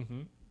far,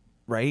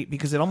 right?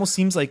 Because it almost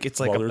seems like it's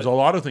like there's a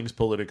lot of things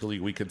politically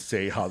we could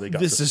say how they got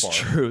this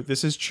far.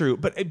 This is true.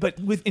 But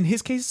in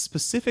his case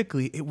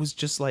specifically, it was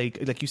just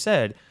like you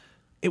said,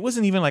 it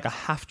wasn't even like a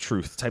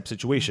half-truth type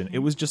situation. It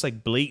was just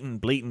like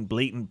blatant.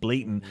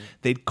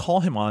 They'd call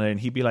him on it, and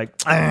he'd be like,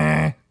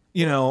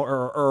 you know,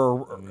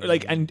 or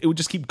like, and it would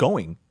just keep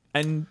going,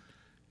 and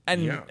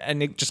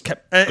it just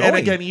kept going. And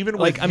again, even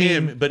with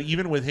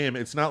even with him,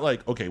 it's not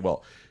like, okay,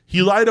 well,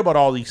 he lied about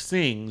all these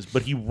things,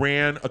 but he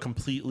ran a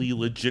completely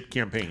legit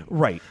campaign.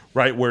 Right,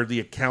 where the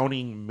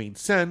accounting made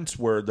sense,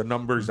 where the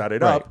numbers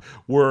added up,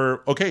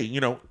 were okay. You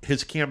know,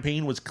 his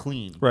campaign was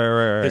clean.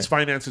 Right. His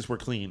finances were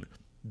clean.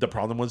 The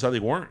problem was that they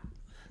weren't.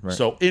 Right.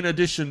 So in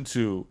addition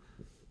to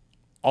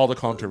all the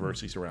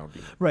controversy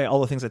surrounding all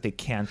the things that they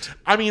can't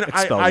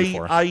expel you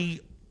for.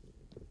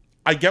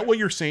 I get what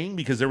you're saying,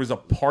 because there was a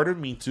part of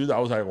me too that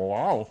was like,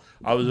 wow,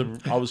 I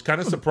was kind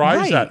of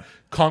surprised that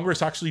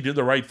Congress actually did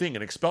the right thing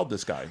and expelled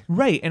this guy.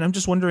 Right. And I'm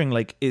just wondering,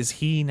 like, is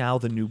he now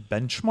the new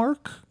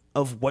benchmark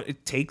of what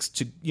it takes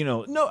to, you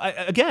know,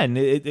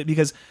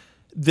 because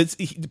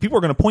people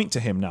are going to point to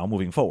him now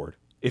moving forward.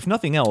 If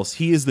nothing else,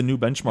 he is the new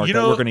benchmark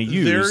that we're going to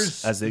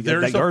use as that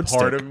yardstick.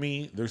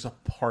 There's a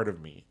part of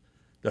me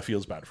that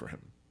feels bad for him.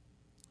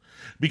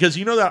 Because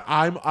you know that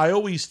I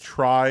always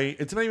try,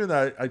 it's not even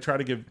that I try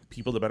to give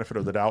people the benefit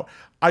of the doubt.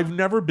 I've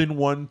never been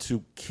one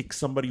to kick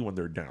somebody when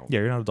they're down.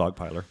 Yeah, you're not a dog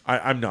piler.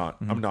 I'm not.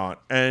 I'm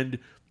not. And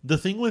the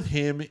thing with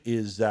him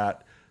is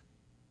that,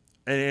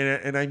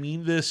 and I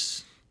mean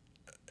this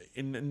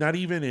not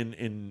even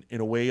in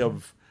a way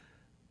of,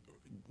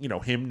 you know,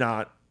 him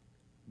not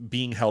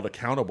being held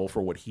accountable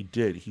for what he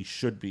did. He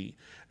should be,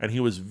 and he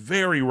was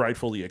very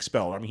rightfully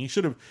expelled. I mean, he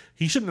shouldn't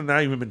have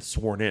not even been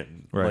sworn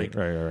in. Right.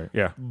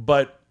 Yeah.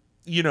 But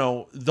you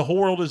know, the whole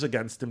world is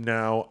against him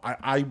now.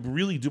 I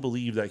really do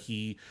believe that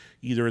he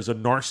either is a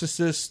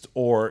narcissist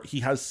or he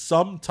has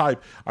some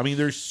type. I mean,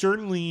 there's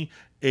certainly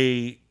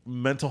a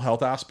mental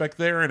health aspect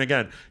there. And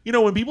again, you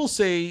know, when people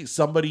say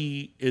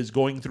somebody is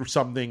going through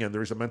something and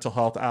there's a mental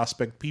health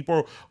aspect,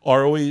 people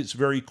are always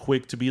very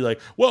quick to be like,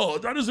 well,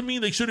 that doesn't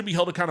mean they shouldn't be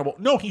held accountable.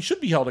 No, he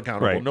should be held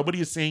accountable. Right. Nobody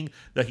is saying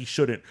that he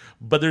shouldn't.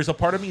 But there's a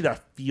part of me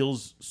that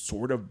feels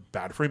sort of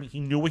bad for him.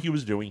 He knew what he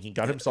was doing. He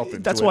got himself into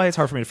it. That's why it's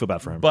hard for me to feel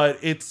bad for him. But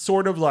it's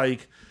sort of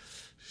like,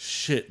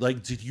 shit,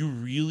 like, did you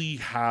really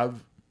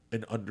have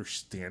an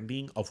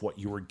understanding of what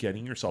you were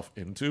getting yourself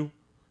into?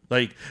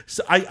 Like,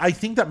 so I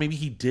think that maybe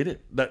he did it.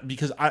 That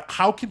because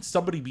how can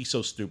somebody be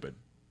so stupid?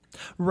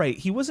 Right.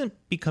 He wasn't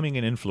becoming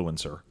an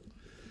influencer.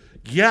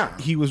 Yeah.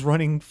 He was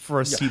running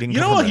for a seat in government. You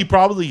know what he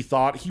probably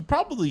thought? He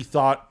probably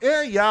thought,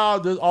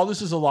 all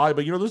this is a lie,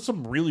 but, you know, there's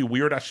some really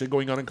weird-ass shit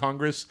going on in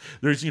Congress.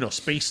 There's, you know,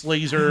 space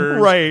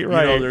lasers. Right. You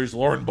know, there's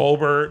Lauren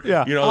Boebert.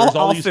 Yeah. You know, there's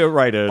all these... fit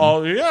right in.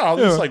 All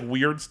this, like,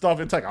 weird stuff.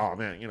 It's like, oh,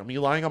 man, you know, me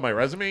lying on my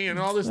resume and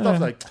all this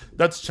stuff. Like,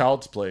 that's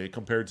child's play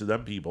compared to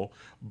them people.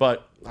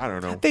 But, I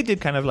don't know. They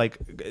did kind of, like...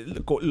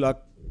 La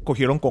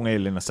cogieron con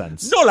él in a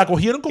sense. No, la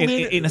cogieron con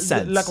él. In a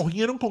sense. La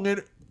cogieron con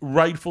él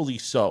rightfully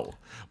so.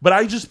 But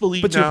I just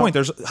believe But to your point,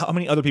 there's how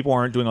many other people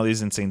aren't doing all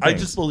these insane things? I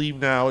just believe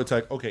now it's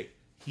like, okay,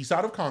 he's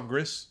out of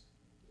Congress.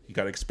 He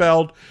got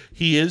expelled.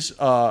 He is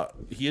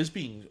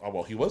being,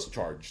 he was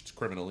charged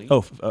criminally.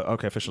 Oh,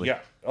 okay, officially. Yeah.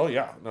 Oh,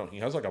 yeah. No, he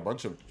has like a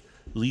bunch of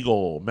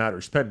legal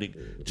matters pending.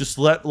 Just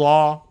let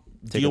law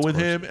deal with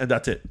him, and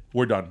that's it.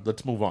 We're done.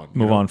 Let's move on.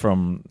 Move on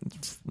from,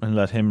 and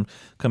let him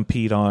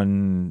compete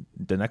on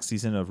the next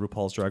season of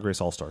RuPaul's Drag Race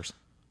All-Stars.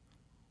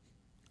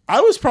 I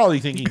was probably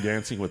thinking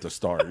Dancing with the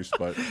Stars,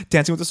 but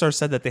Dancing with the Stars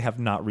said that they have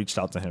not reached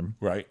out to him.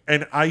 Right.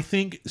 And I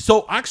think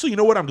so. Actually, you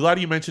know what? I'm glad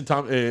you mentioned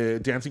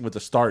Dancing with the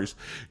Stars.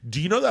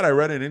 Do you know that I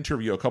read an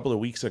interview a couple of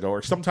weeks ago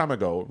or some time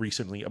ago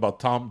recently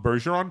about Tom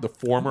Bergeron, the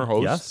former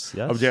host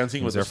of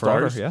Dancing with the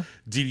Stars? Forever, yeah.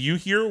 Did you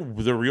hear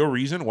the real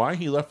reason why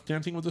he left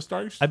Dancing with the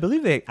Stars? I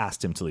believe they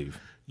asked him to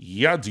leave.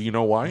 Yeah. Do you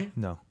know why?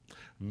 No.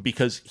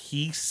 Because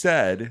he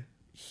said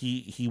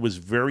he was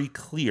very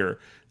clear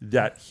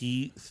that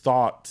he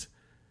thought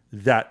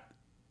that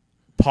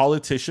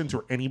politicians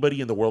or anybody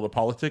in the world of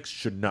politics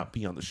should not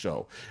be on the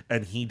show.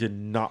 And he did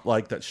not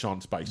like that Sean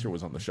Spicer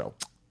was on the show.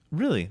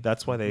 Really?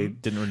 That's why they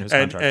didn't renew his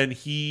contract. And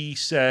he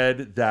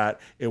said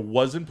that it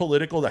wasn't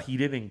political, that he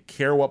didn't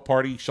care what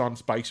party Sean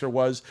Spicer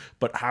was,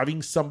 but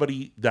having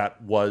somebody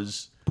that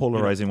was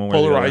polarizing,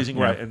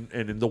 right, and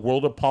in the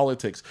world of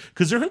politics,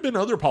 because there have been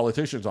other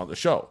politicians on the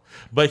show,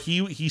 but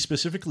he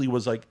specifically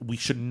was like, we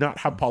should not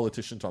have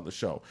politicians on the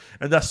show,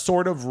 and that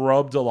sort of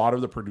rubbed a lot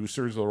of the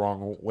producers the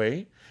wrong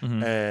way.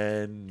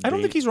 And I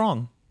don't think he's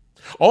wrong.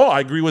 Oh, I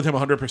agree with him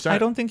 100%. I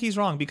don't think he's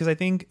wrong, because I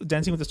think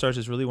Dancing with the Stars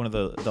is really one of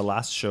the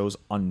last shows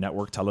on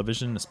network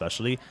television,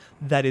 especially,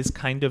 that is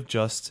kind of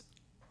just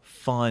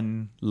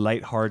fun,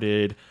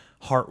 lighthearted,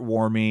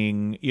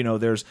 heartwarming. You know,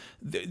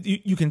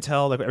 you can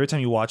tell, like, every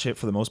time you watch it,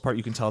 for the most part,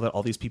 you can tell that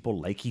all these people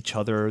like each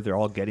other. They're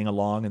all getting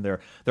along, and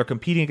they're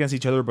competing against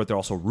each other, but they're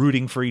also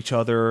rooting for each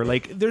other.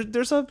 Like,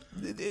 there's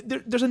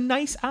a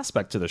nice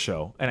aspect to the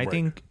show, and I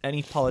think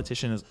any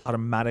politician is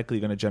automatically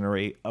going to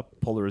generate a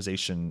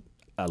polarization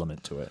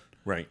element to it.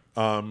 Right.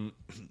 I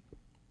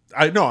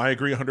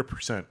agree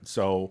 100%.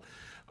 So,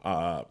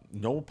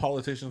 no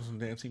politicians in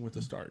Dancing with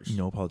the Stars.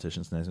 No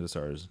politicians in Dancing with the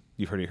Stars.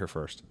 You heard it here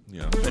first.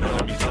 Yeah.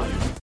 Let me tell you.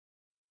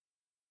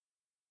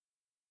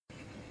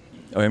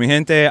 Okay, mi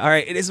gente. All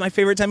right, it is my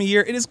favorite time of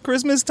year. It is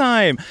Christmas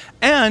time.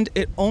 And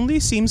it only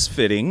seems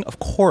fitting, of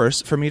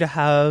course, for me to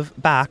have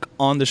back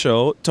on the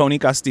show Tony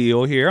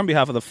Castillo here on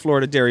behalf of the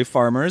Florida Dairy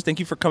Farmers. Thank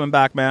you for coming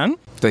back, man.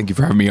 Thank you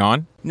for having me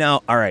on.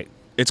 Now, all right,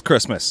 it's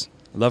Christmas.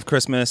 I love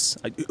Christmas.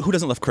 Who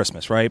doesn't love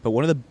Christmas, right? But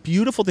one of the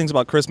beautiful things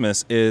about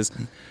Christmas is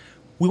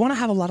we want to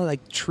have a lot of,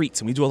 like,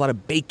 treats, and we do a lot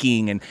of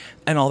baking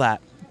and all that.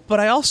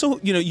 But I also,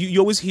 you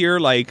always hear,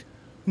 like,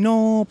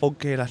 no,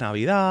 porque la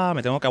Navidad,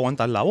 me tengo que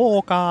aguantar la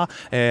boca.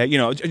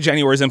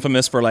 January is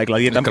infamous for, like, la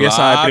dieta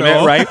empieza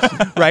primero, right?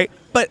 Right?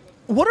 But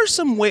what are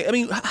some ways, I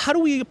mean, how do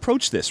we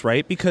approach this,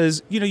 right?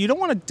 Because, you don't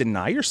want to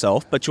deny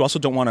yourself, but you also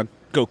don't want to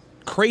go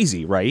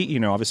crazy, right?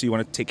 Obviously you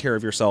want to take care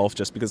of yourself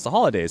just because it's the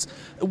holidays.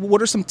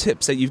 What are some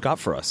tips that you've got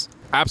for us?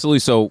 Absolutely.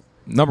 So,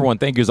 number one,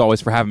 thank you as always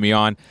for having me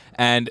on.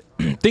 And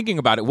thinking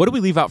about it, what do we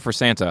leave out for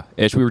Santa?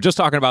 Ish, we were just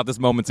talking about this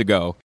moments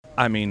ago.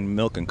 I mean,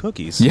 milk and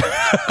cookies. Yeah.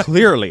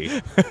 Clearly.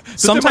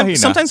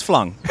 Sometimes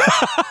flan.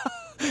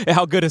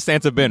 How good has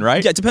Santa been,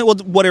 right? Yeah, depending on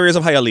what areas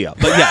of Hialeah.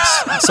 But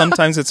yes,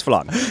 sometimes it's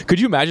flan. Could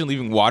you imagine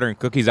leaving water and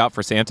cookies out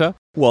for Santa?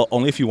 Well,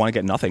 only if you want to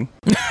get nothing.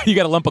 You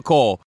got a lump of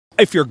coal.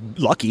 If you're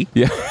lucky.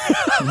 Yeah.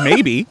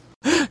 Maybe.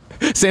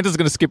 Santa's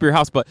going to skip your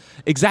house. But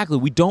exactly,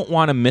 we don't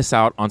want to miss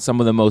out on some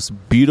of the most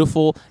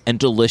beautiful and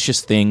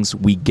delicious things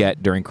we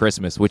get during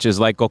Christmas, which is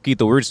like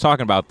coquito. We were just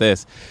talking about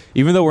this.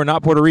 Even though we're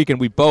not Puerto Rican,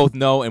 we both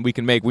know and we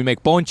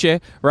make ponche,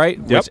 right?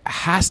 Yep. Which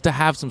has to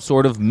have some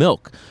sort of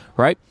milk,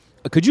 right?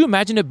 Could you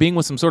imagine it being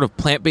with some sort of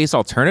plant-based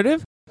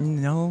alternative?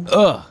 No.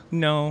 Ugh.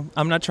 No,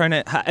 I'm not trying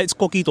to. It's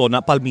coquito,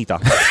 not palmita.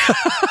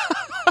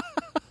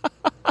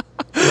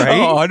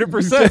 Right? Oh,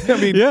 100%.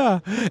 I mean, yeah.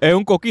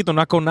 Un coquito,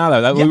 not con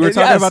nada. We were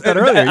talking about that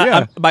earlier.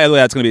 Yeah. By the way,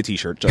 that's going to be a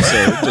T-shirt,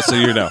 just so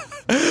you know.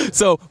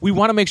 So we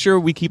want to make sure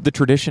we keep the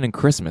tradition in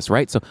Christmas,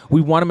 right? So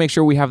we want to make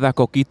sure we have that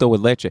coquito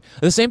with leche.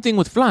 The same thing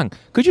with flan.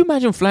 Could you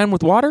imagine flan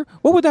with water?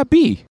 What would that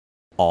be?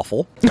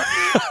 Awful.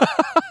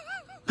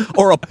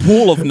 Or a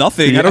pool of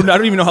nothing. Yeah. I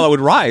don't even know how that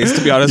would rise,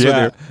 to be honest with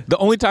you. The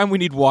only time we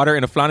need water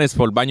in a flan is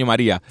for baño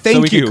Maria. Thank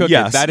so we you. Can cook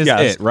yes, it. That is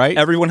yes. it, right?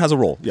 Everyone has a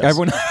role. Yes.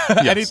 Everyone.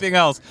 Yes. Anything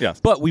else. Yes.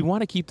 But we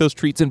want to keep those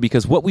treats in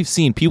because what we've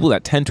seen, people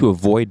that tend to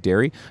avoid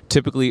dairy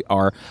typically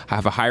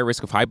have a higher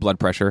risk of high blood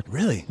pressure.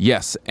 Really?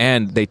 Yes.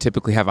 And they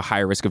typically have a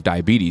higher risk of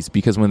diabetes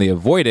because when they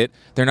avoid it,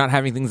 they're not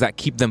having things that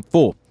keep them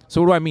full. So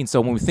what do I mean? So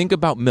when we think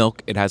about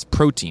milk, it has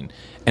protein.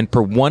 And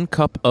per 1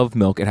 cup of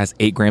milk, it has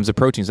 8 grams of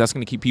protein. So that's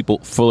going to keep people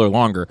fuller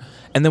longer.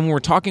 And then when we're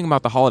talking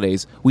about the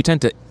holidays, we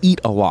tend to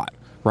eat a lot,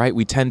 right?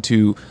 We tend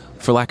to,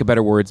 for lack of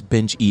better words,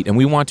 binge eat. And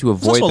we want to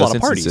avoid those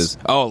instances.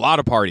 Oh, a lot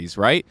of parties,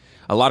 right?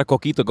 A lot of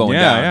coquito going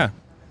down. Yeah.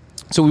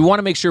 So we want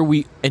to make sure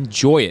we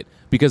enjoy it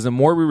because the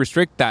more we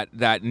restrict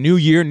that new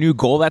year, new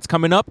goal that's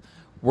coming up,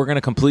 we're going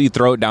to completely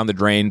throw it down the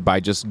drain by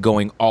just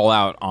going all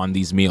out on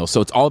these meals.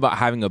 So it's all about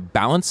having a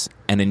balance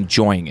and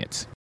enjoying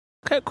it.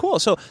 Okay, cool.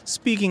 So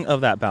speaking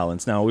of that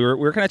balance, now we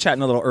were kind of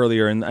chatting a little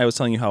earlier, and I was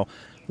telling you how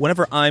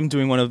whenever I'm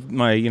doing one of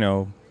my,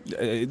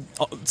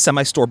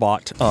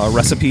 semi-store-bought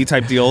recipe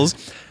type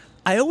deals,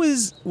 I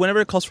always,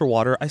 whenever it calls for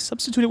water, I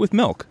substitute it with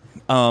milk.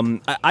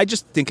 I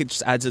just think it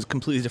just adds a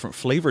completely different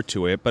flavor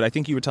to it. But I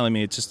think you were telling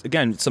me it's just,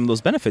 again, some of those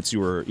benefits you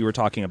were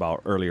talking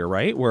about earlier,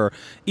 right? Where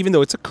even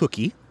though it's a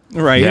cookie,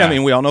 right? Yeah. I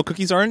mean, we all know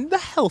cookies aren't the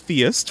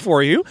healthiest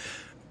for you,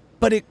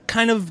 but it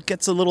kind of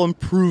gets a little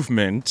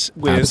improvement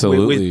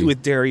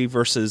with dairy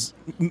versus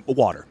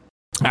water.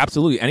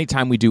 Absolutely.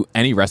 Anytime we do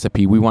any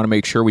recipe, we want to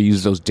make sure we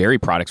use those dairy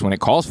products when it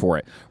calls for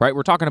it, right?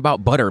 We're talking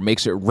about butter. It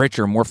makes it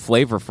richer, more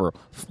flavorful.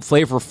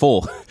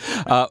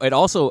 It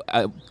also,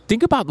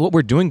 think about what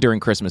we're doing during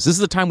Christmas. This is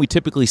the time we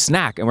typically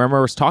snack. And remember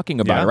I was talking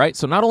about it, right?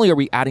 So not only are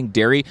we adding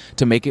dairy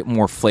to make it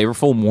more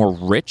flavorful, more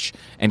rich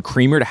and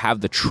creamier to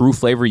have the true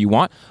flavor you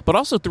want, but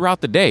also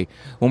throughout the day.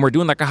 When we're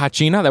doing like a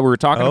hachina that we were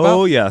talking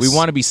about, yes. we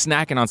want to be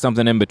snacking on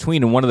something in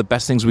between. And one of the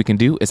best things we can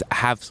do is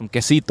have some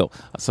quesito,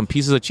 some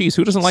pieces of cheese.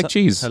 Who doesn't like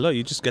cheese? Hello,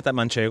 you just get that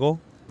manchego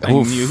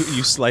and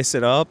you slice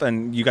it up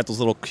and you got those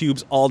little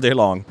cubes all day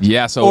long.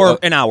 Yeah, so or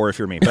an hour if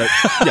you're me, but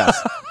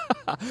yes.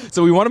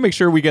 So we want to make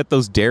sure we get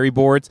those dairy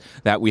boards,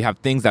 that we have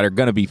things that are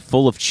going to be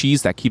full of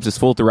cheese that keeps us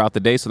full throughout the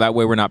day, so that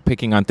way we're not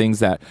picking on things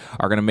that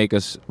are going to make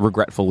us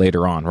regretful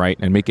later on, right?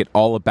 And make it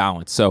all a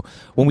balance. So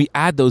when we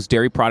add those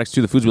dairy products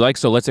to the foods we like,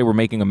 so let's say we're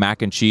making a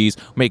mac and cheese,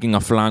 making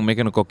a flan,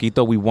 making a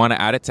coquito, we want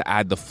to add it to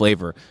add the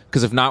flavor.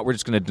 Because if not, we're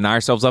just going to deny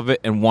ourselves of it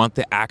and want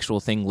the actual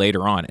thing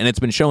later on. And it's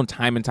been shown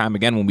time and time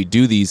again when we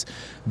do these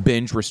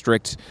binge,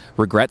 restrict,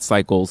 regret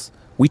cycles,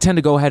 we tend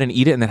to go ahead and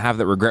eat it and then have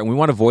that regret. And we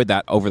want to avoid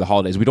that over the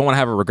holidays. We don't want to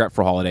have a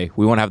regretful holiday.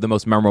 We want to have the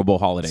most memorable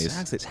holidays.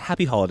 Exactly. It's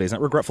happy holidays,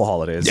 not regretful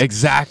holidays.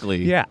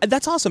 Exactly. Yeah,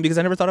 that's awesome because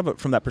I never thought of it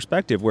from that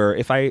perspective where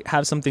if I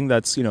have something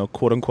that's,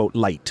 quote unquote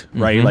light,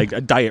 right? Like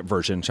a diet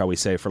version, shall we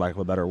say, for lack of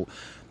a better,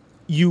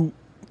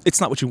 it's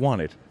not what you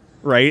wanted.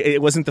 Right?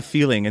 It wasn't the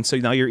feeling. And so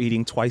now you're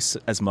eating twice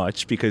as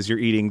much because you're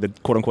eating the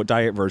quote unquote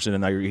diet version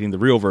and now you're eating the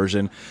real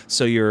version.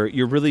 So you're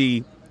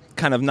really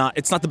kind of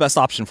it's not the best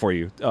option for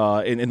you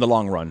in the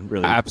long run,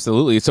 really.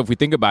 Absolutely. So if we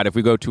think about it, if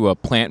we go to a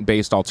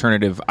plant-based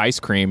alternative ice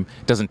cream,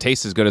 it doesn't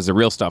taste as good as the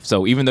real stuff.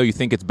 So even though you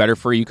think it's better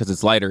for you because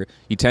it's lighter,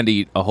 you tend to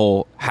eat a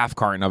whole half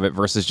carton of it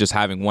versus just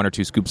having 1 or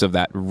 2 scoops of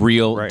that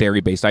real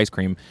dairy-based ice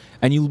cream,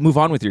 and you move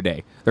on with your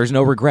day. There's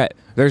no regret.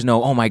 There's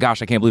no, oh my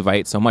gosh, I can't believe I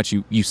ate so much.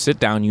 You sit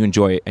down, you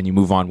enjoy it, and you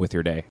move on with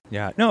your day.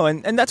 Yeah. No,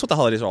 and that's what the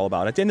holidays are all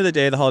about. At the end of the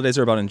day, the holidays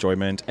are about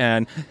enjoyment.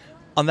 And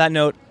on that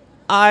note,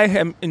 I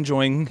am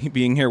enjoying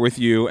being here with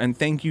you, and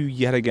thank you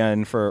yet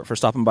again for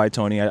stopping by,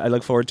 Tony. I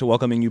look forward to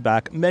welcoming you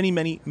back many,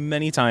 many,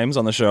 many times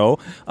on the show.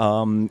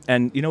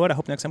 And you know what? I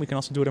hope next time we can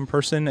also do it in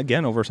person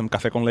again over some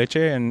café con leche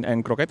and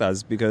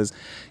croquetas because,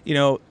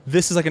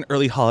 this is like an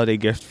early holiday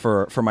gift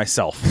for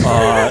myself,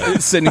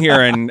 sitting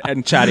here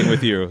and chatting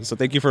with you. So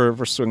thank you for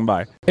swinging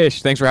by.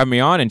 Ish, thanks for having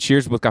me on, and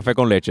cheers with café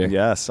con leche.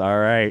 Yes, all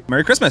right.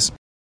 Merry Christmas.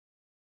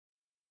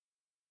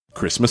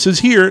 Christmas is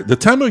here, the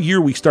time of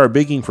year we start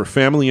baking for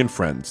family and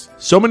friends.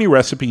 So many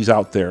recipes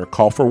out there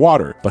call for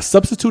water, but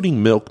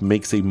substituting milk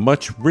makes a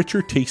much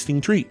richer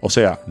tasting treat. O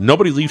sea,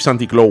 nobody leaves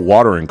Santa Claus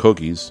water in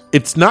cookies.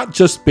 It's not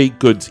just baked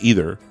goods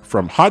either.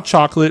 From hot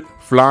chocolate,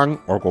 flan,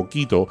 or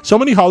coquito, so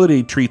many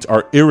holiday treats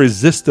are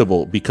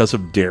irresistible because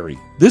of dairy.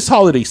 This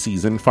holiday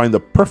season, find the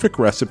perfect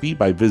recipe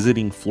by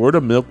visiting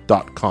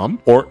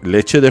floridamilk.com or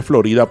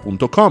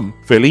lechedeflorida.com.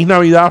 Feliz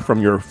Navidad from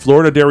your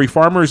Florida dairy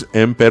farmers,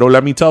 and pero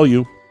let me tell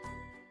you.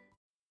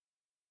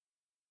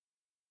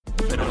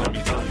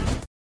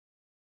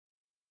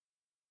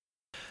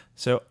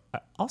 So I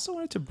also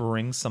wanted to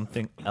bring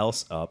something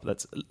else up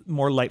that's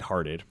more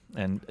lighthearted.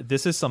 And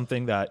this is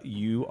something that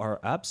you are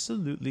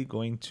absolutely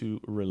going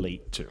to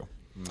relate to.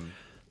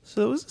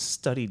 So there was a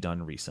study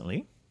done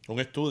recently. Un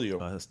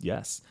estudio.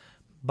 Yes.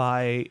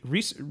 By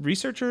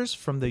researchers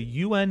from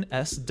the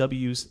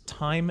UNSW's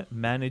Time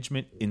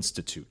Management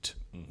Institute.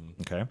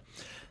 Okay.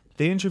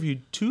 They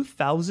interviewed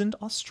 2,000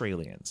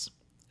 Australians.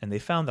 And they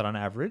found that on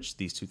average,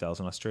 these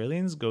 2,000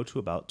 Australians go to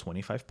about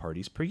 25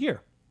 parties per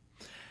year.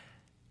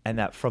 And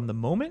that from the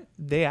moment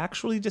they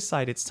actually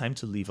decide it's time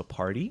to leave a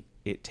party,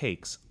 it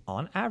takes,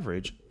 on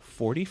average,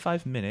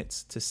 45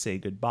 minutes to say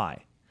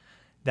goodbye.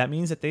 That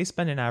means that they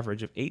spend an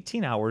average of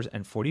 18 hours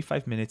and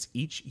 45 minutes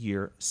each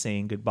year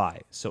saying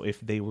goodbye. So if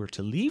they were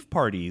to leave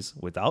parties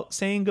without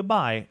saying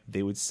goodbye,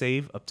 they would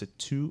save up to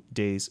 2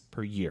 days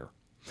per year.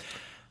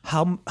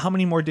 How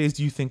many more days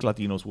do you think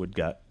Latinos would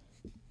get?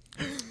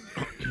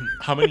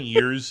 How many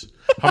days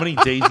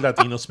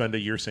Latinos spend a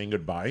year saying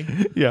goodbye?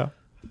 Yeah.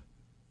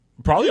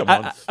 Probably a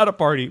month. At a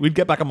party. We'd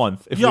get back a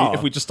month if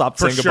we just stopped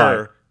saying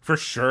goodbye. For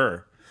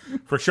sure.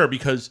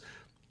 Because,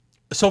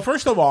 so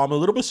first of all, I'm a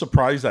little bit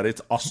surprised that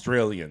it's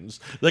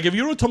Australians. Like, if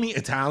you would have told me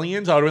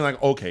Italians, I would have been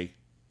like, okay.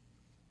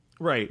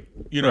 Right.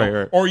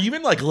 Right. Or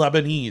even like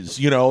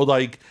Lebanese,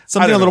 like.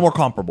 Something a little more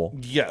comparable.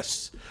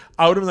 Yes.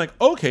 I would have been like,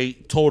 okay,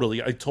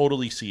 totally. I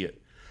totally see it.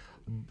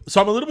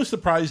 So I'm a little bit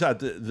surprised at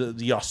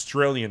the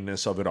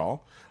Australianness of it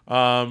all.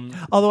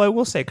 Although I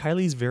will say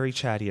Kylie's very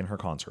chatty in her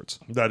concerts.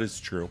 That is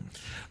true.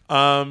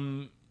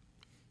 But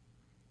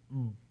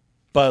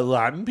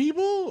Latin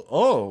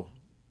people?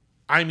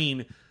 I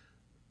mean,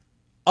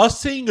 us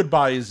saying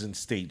goodbye is in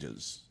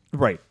stages.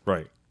 Right.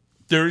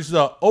 There's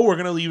we're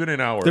going to leave in an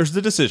hour. There's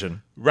the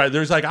decision. Right.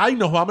 There's like, ay,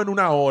 nos vamos en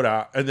una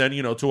hora. And then,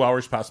 2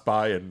 hours pass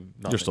by and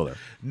nothing. You're still there.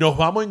 Nos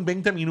vamos en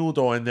 20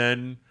 minutos. And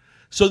then,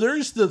 so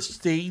there's the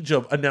stage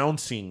of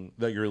announcing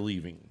that you're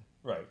leaving.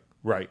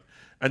 Right.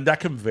 And that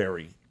can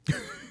vary.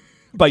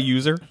 By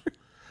user?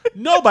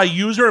 No, by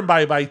user and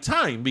by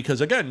time. Because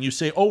again, you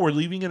say, we're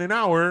leaving in an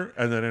hour.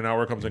 And then an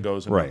hour comes and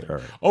goes. And right.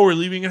 We're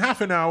leaving in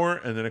half an hour.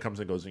 And then it comes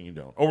and goes and you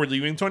don't. We're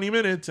leaving 20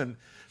 minutes. And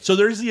so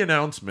there's the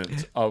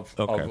announcement of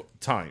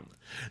time.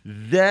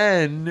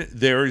 Then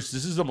this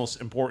is the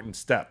most important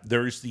step.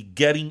 There's the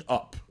getting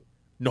up.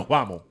 Nos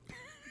vamos.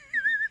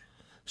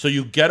 So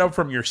you get up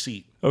from your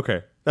seat.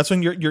 Okay. That's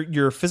when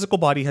your physical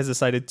body has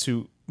decided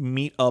to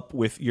meet up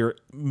with your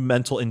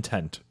mental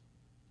intent.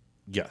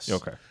 Yes.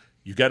 Okay.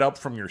 You get up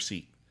from your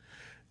seat.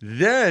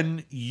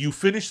 Then you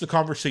finish the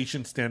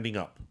conversation standing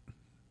up.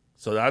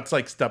 So that's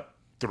like step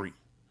 3.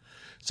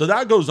 So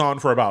that goes on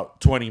for about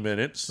 20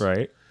 minutes.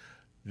 Right.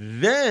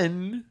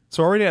 Then...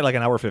 So already at like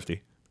an hour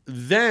 50.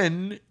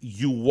 Then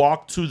you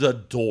walk to the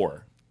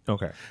door.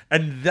 Okay.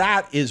 And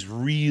that is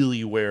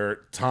really where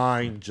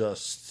time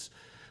just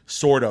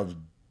sort of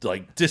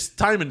like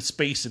time and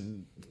space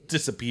and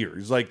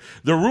disappears. Like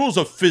the rules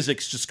of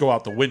physics just go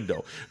out the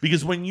window.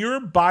 Because when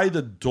you're by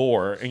the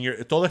door and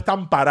todos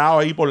están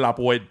parados ahí por la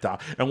puerta,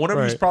 and one of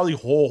you is probably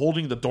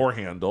holding the door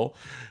handle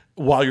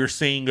while you're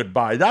saying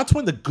goodbye, that's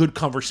when the good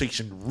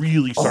conversation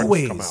really starts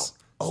to come out.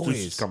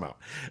 Always come out.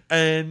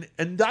 And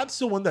that's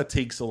the one that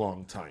takes a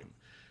long time.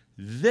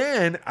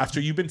 Then, after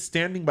you've been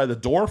standing by the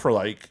door for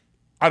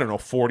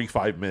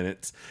 45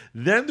 minutes,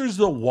 then there's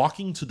the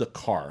walking to the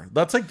car.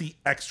 That's like the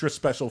extra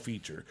special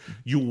feature.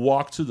 You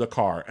walk to the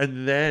car,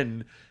 and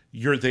then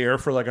you're there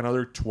for like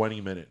another 20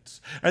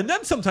 minutes. And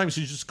then sometimes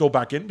you just go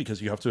back in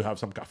because you have to have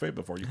some café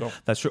before you go.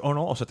 That's true. Oh,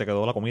 no. O sea, te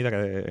quedó la comida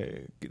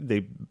que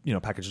they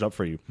packaged up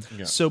for you.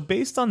 Yeah. So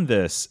based on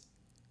this,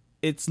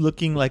 it's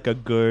looking like a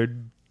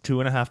good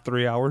 2.5,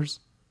 3 hours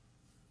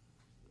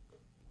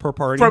per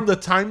party. From the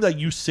time that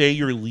you say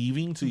you're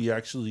leaving to you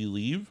actually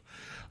leave,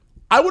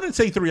 I wouldn't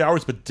say 3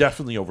 hours, but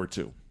definitely over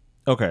 2.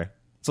 Okay.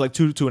 So like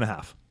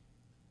 2.5.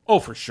 Oh,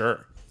 for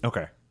sure.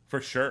 Okay.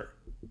 For sure.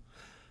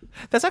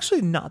 That's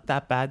actually not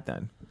that bad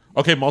then.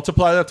 Okay,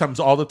 multiply that times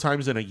all the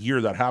times in a year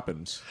that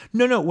happens.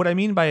 No. What I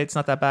mean by it's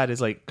not that bad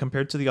is like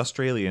compared to the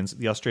Australians,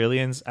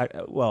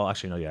 well,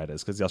 actually, no, yeah, it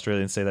is. Because the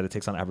Australians say that it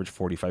takes on average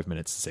 45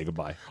 minutes to say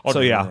goodbye. Oh,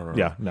 so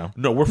no.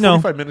 No, we're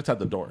 45 minutes at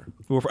the door.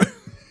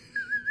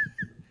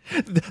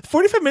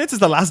 45 minutes is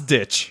the last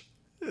ditch.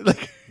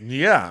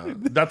 Yeah,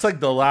 that's like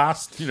the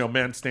last,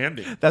 man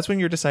standing. That's when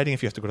you're deciding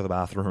if you have to go to the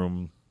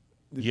bathroom.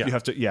 Yeah. You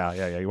have to,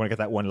 yeah. You want to get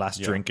that one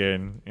last drink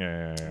in.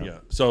 Yeah.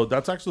 So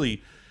that's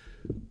actually,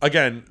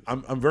 again,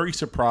 I'm very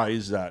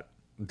surprised that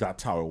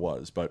that's how it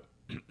was. But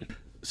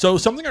so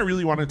something I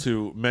really wanted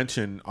to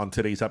mention on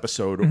today's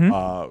episode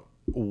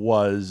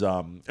was,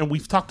 and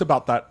we've talked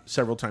about that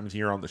several times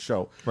here on the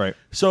show. Right.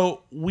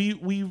 So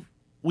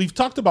we've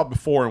talked about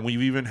before, and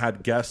we've even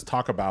had guests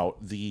talk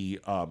about the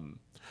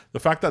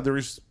fact that there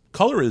is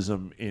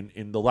colorism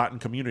in the Latin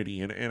community,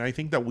 and I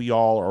think that we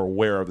all are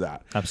aware of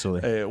that.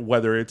 Absolutely.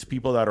 Whether it's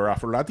people that are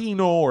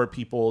Afro-Latino or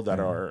people that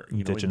are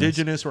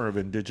indigenous or of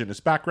indigenous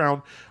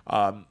background,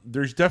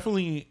 there's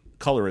definitely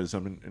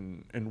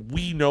colorism, and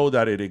we know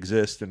that it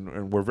exists,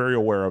 and we're very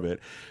aware of it.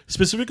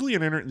 Specifically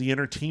in the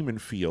entertainment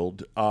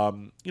field,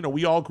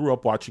 we all grew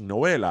up watching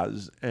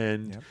novelas,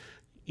 and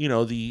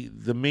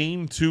the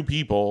main two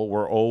people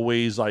were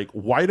always like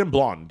white and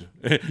blonde.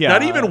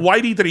 Not even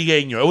whitey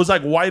trigueño. It was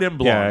like white and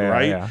blonde,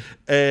 right? Yeah.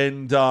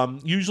 And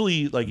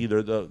usually like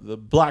either the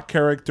black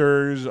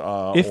characters,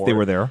 if they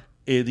were there,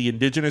 the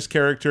indigenous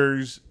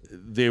characters,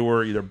 they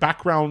were either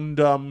background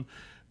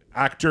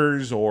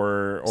actors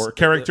or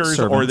characters,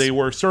 servants. Or they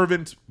were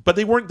servants, but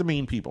they weren't the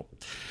main people.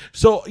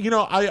 So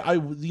I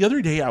the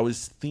other day I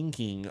was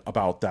thinking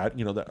about that.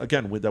 That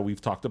again that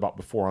we've talked about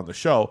before on the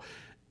show.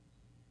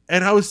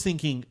 And I was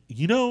thinking,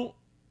 in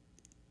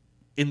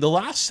the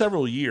last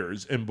several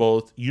years, in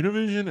both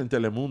Univision and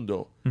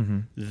Telemundo,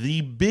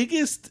 the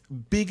biggest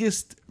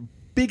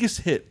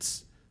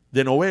hits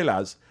de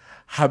novelas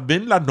have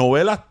been las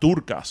novelas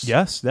turcas.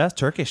 Yes, that's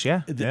Turkish,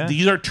 yeah.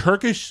 These are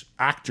Turkish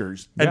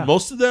actors, and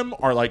most of them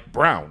are like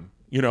brown.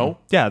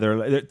 Yeah,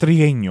 they're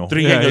trigueño.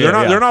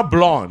 They're not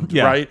blonde,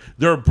 right?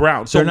 They're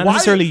brown. So they're not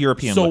necessarily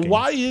European. So looking.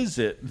 why is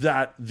it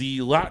that the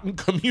Latin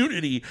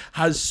community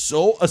has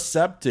so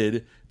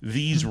accepted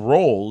these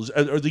roles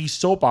or these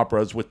soap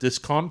operas with this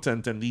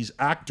content and these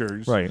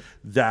actors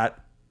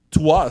that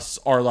to us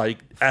are like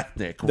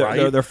ethnic,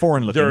 right? They're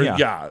foreign looking.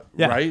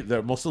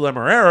 Right? Most of them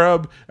are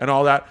Arab and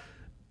all that,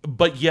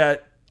 but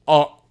yet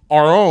our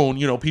own,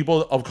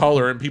 people of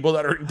color and people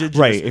that are indigenous,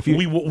 right?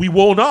 We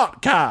will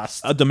not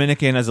cast a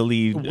Dominican as a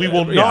lead. We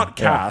will not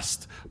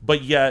cast,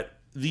 but yet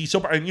these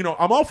soap, and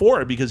I'm all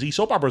for it because these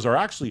soap operas are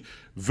actually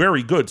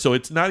very good. So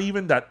it's not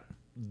even that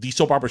these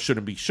soap operas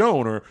shouldn't be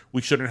shown or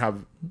we shouldn't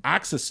have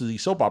access to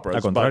these soap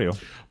operas.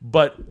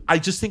 But I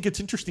just think it's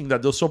interesting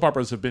that those soap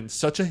operas have been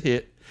such a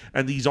hit,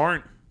 and these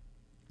aren't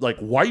like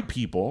white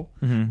people,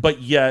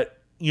 but yet,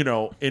 in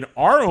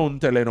our own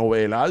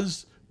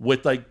telenovelas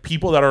with like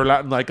people that are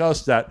Latin like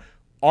us that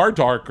are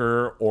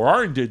darker or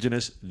are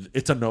indigenous,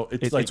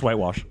 it's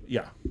whitewash.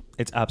 Yeah.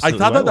 It's absolutely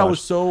I thought that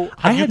was so...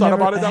 Have you thought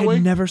about it that way? I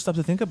had never stopped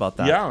to think about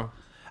that. Yeah.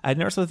 I had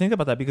never stopped to think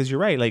about that because you're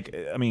right. Like,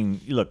 I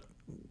mean, look,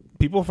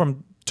 people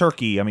from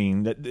Turkey, I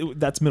mean,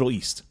 that's Middle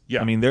East.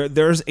 Yeah. I mean,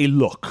 there's a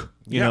look.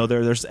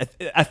 There's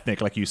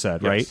ethnic, like you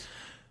said, right?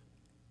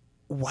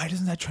 Why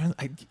doesn't that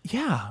translate?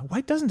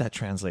 Why doesn't that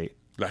translate?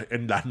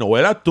 And la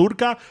novela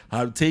turca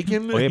have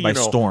taken by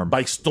storm.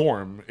 By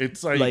storm.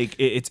 It's like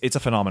it's a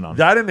phenomenon.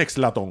 That and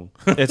Exlatón.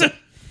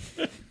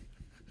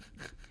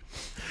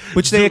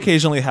 Which they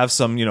occasionally have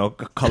some,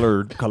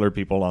 colored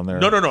people on there.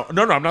 No.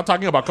 I'm not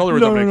talking about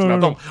colorism of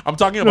Exlatón. No. I'm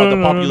talking about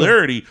the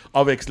popularity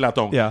of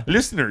Exlatón. Yeah.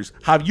 Listeners,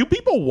 have you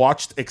people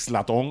watched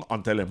Exlatón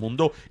on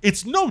Telemundo?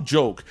 It's no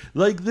joke.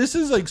 Like, this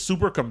is like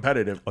super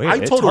competitive. Oh, yeah,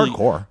 it's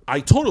hardcore.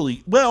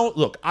 Well,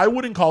 look, I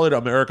wouldn't call it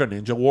American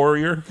Ninja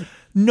Warrior.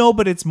 No,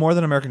 but it's more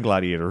than American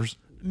Gladiators.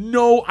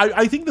 No,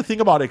 I think the thing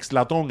about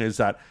Exlatón is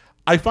that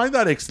I find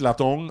that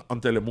Exlatón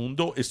on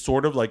Telemundo is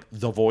sort of like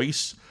The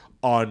Voice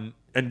on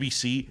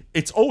NBC.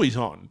 It's always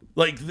on.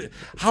 Like,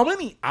 how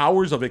many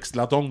hours of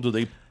Exlatón do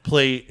they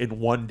play in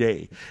one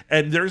day?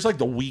 And there's like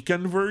the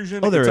weekend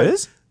version. Oh, there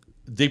is?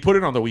 They put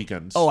it on the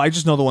weekends. Oh, I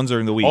just know the ones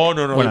during the week. Oh,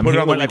 no. When they put it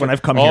on the when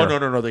I've come here. Oh,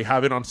 no. They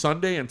have it on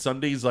Sunday, and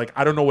Sunday's like,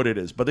 I don't know what it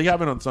is, but they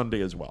have it on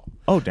Sunday as well.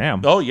 Oh,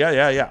 damn. Oh,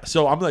 yeah.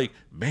 So I'm like,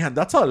 man,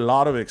 that's a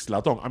lot of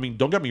Exlatón. I mean,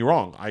 don't get me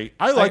wrong. I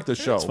like the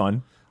show. It's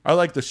fun. I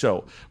like the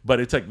show. But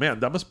it's like, man,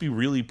 that must be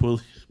really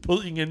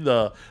pulling in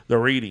the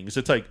ratings.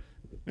 It's like,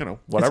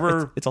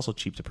 whatever. It's also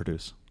cheap to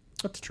produce.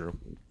 That's true.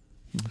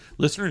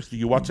 Listeners, do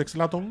you watch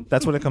Exlatón?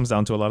 That's what it comes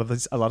down to. A lot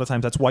of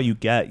times, that's why you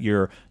get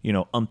your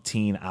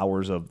umpteen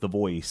hours of The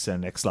Voice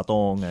and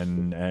Exlatón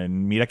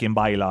and Mira Quien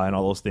Baila and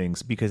all those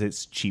things because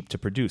it's cheap to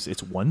produce.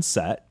 It's one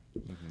set.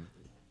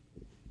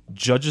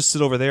 Judges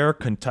sit over there.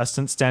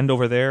 Contestants stand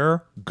over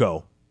there.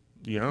 Go.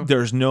 Yeah.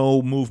 There's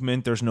no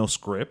movement. There's no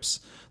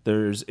scripts.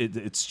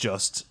 It's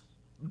just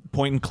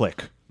point and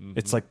click.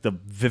 It's like the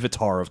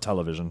Vivitar of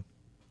television.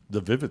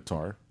 The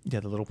Vivitar? Yeah,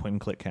 the little point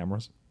and click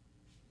cameras.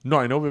 No,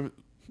 I know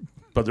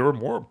but there were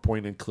more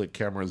point-and-click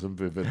cameras than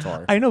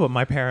Vivitar. I know, but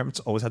my parents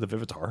always had the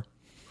Vivitar.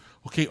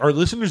 Okay, our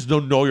listeners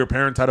don't know your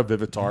parents had a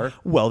Vivitar.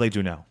 Well, they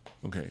do now.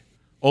 Okay.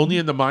 Only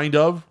in the mind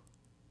of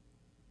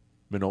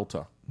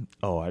Minolta.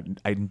 Oh, I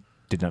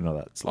did not know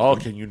that. Oh,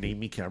 can you name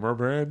me camera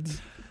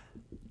brands?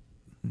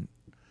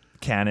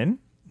 Canon,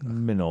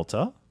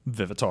 Minolta,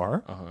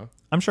 Vivitar. Uh-huh.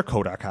 I'm sure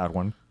Kodak had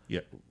one. Yeah.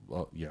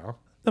 Well, yeah.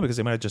 No, because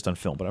they might have just done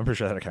film, but I'm pretty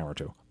sure they had a camera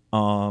too.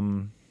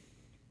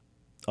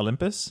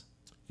 Olympus?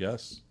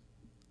 Yes.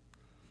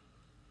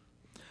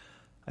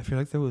 I feel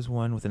like there was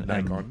one with an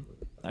Nikon.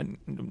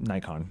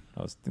 Nikon.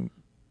 I feel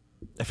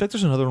like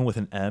there's another one with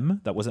an M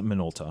that wasn't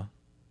Minolta,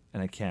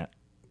 and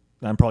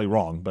I'm probably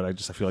wrong, but I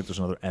feel like there's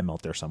another M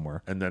out there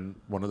somewhere. And then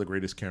one of the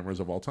greatest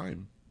cameras of all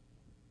time,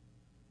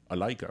 a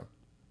Leica.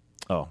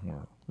 Oh,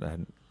 well, that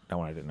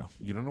one I didn't know.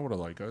 You don't know what a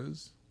Leica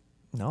is?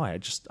 No, I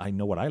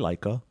know what I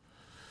like.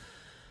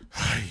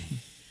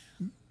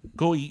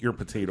 Go eat your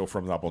potato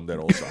from La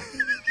Ponderosa.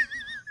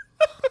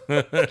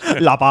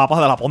 La papa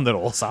de la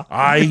Ponderosa.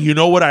 You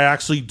know what I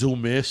actually do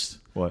miss?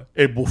 What?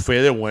 El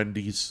buffet de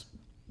Wendy's.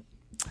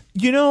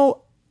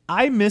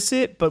 I miss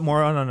it, but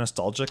more on a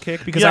nostalgia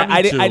kick because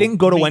I didn't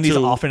go to Wendy's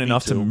often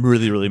enough to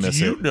really, really miss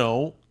it. Do you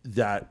know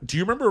that? Do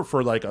you remember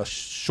for like a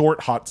short,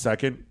 hot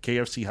second,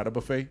 KFC had a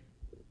buffet?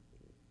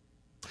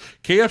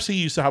 KFC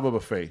used to have a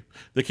buffet.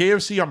 The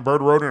KFC on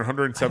Bird Road and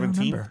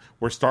 117th,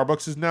 where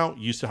Starbucks is now,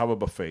 used to have a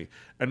buffet.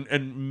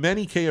 And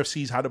many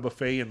KFCs had a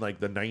buffet in like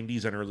the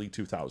 90s and early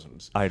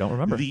 2000s. I don't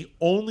remember. The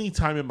only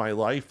time in my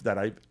life that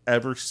I've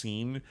ever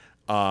seen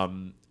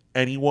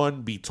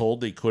anyone be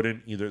told they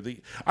couldn't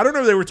I don't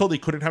know if they were told they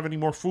couldn't have any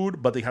more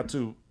food, but they had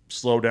to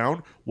slow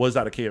down, was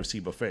at a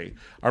KFC buffet.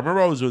 I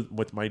remember I was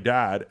with my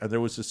dad, and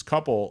there was this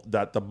couple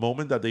that the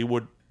moment that they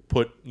would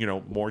put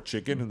more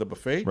chicken in the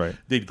buffet, right,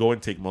 they'd go and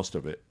take most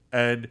of it,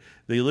 and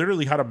they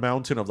literally had a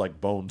mountain of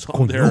like bones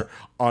on their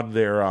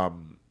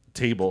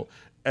table.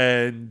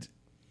 And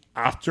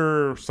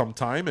after some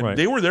time, and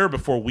they were there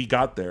before we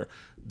got there,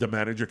 the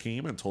manager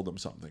came and told them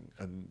something,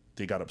 and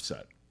they got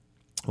upset.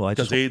 Well,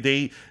 because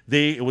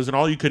it was an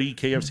all-you-could-eat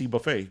KFC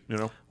buffet,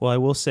 Well, I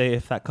will say,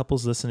 if that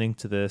couple's listening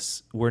to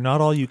this, we're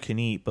not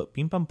all-you-can-eat, but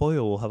Bim Pam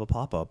Pollo will have a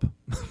pop-up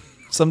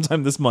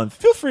sometime this month.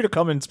 Feel free to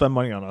come and spend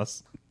money on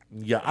us.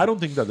 Yeah, I don't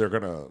think that they're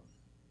going to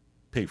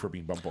pay for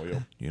Bim Pam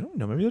Pollo. You don't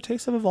know. Maybe their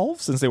tastes have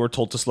evolved since they were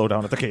told to slow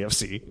down at the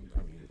KFC.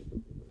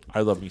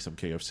 I love me some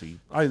KFC.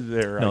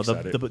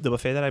 The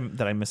buffet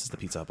that I miss is the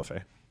Pizza Hut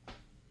buffet.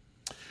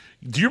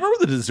 Do you remember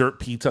the dessert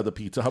pizza, the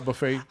Pizza Hut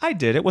buffet? I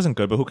did. It wasn't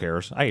good, but who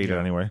cares? I ate it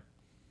anyway.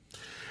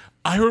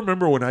 I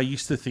remember when I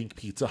used to think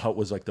Pizza Hut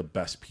was like the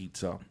best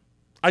pizza.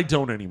 I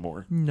don't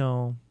anymore.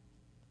 No.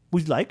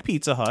 We like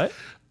Pizza Hut.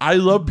 I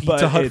love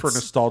Pizza Hut for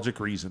nostalgic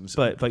reasons.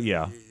 But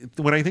yeah.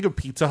 When I think of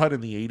Pizza Hut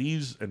in the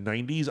 80s and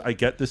 90s, I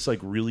get this like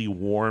really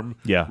warm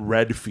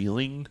red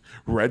feeling,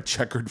 red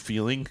checkered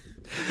feeling.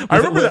 I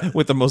remember that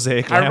with the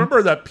mosaic lamb. I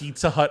remember that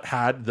Pizza Hut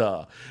had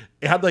the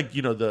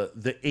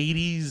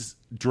 80s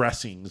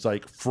dressings,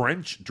 like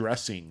French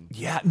dressing.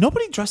 Yeah,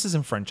 nobody dresses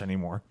in French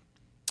anymore.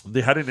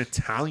 They had an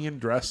Italian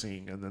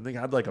dressing, and then they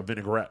had like a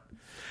vinaigrette.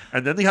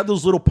 And then they had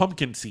those little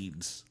pumpkin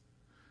seeds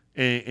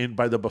in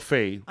by the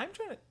buffet. I'm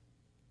trying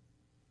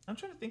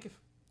to think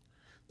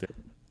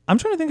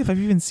if I've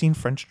even seen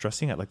French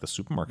dressing at like the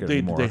supermarket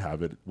anymore. They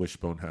have it.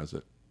 Wishbone has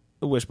it.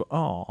 Wishbone.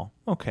 Oh,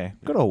 okay.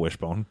 Good old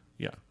Wishbone.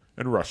 Yeah.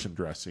 And Russian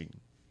dressing.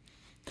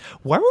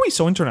 Why were we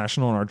so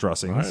international in our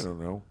dressings? I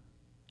don't know.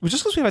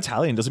 Just because we have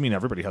Italian doesn't mean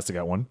everybody has to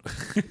get one.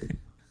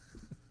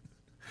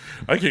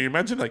 Can you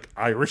imagine like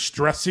Irish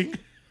dressing?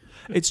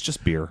 It's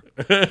just beer.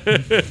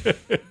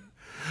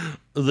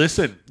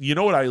 Listen, you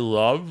know what I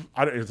love?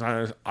 It's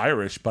not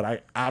Irish, but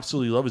I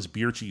absolutely love is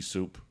beer cheese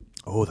soup.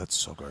 Oh, that's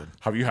so good.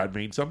 Have you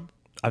made some?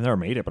 I've never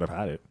made it, but I've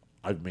had it.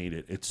 I've made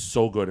it. It's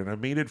so good, and I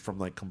made it from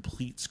like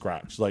complete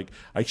scratch. Like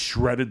I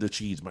shredded the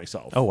cheese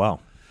myself. Oh wow.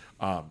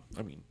 I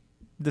mean,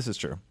 this is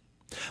true.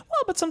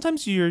 Well, but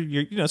sometimes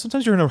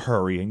sometimes you're in a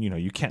hurry, and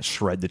you can't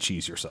shred the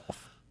cheese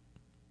yourself.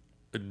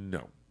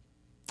 No.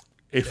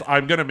 If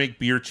I'm gonna make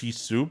beer cheese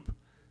soup,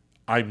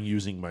 I'm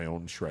using my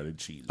own shredded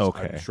cheese.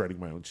 Okay. I'm shredding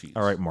my own cheese.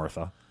 All right,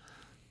 Martha.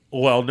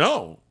 Well,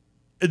 no.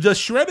 The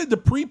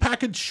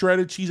prepackaged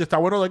shredded cheese, está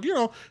bueno, like,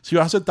 si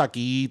you hace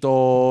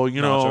taquito,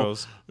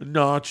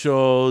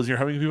 nachos, you're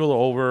having people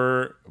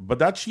over. But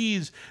that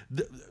cheese,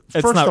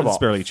 it's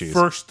barely cheese.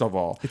 First of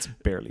all. It's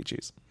barely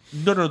cheese.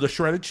 No, the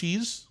shredded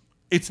cheese,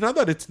 it's not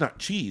that it's not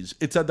cheese.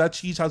 It's that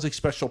cheese has a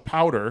special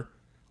powder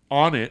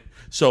on it,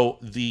 so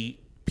the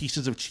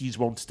pieces of cheese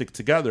won't stick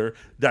together,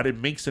 that it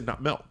makes it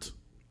not melt.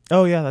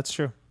 Oh, yeah, that's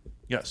true.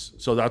 Yes.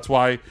 So that's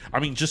why,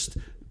 just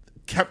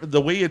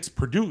the way it's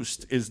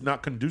produced is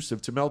not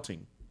conducive to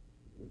melting.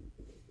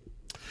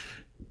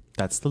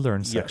 That's the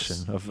learn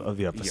section of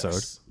the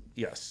episode.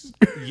 Yes.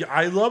 Yeah,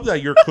 I love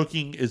that your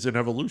cooking is an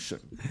evolution.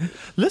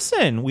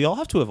 Listen, we all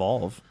have to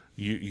evolve.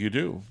 You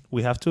do.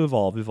 We have to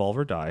evolve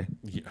or die.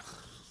 Yeah.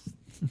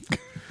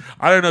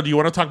 I don't know. Do you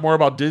want to talk more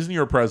about Disney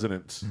or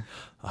presidents?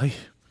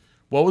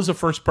 What was the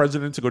first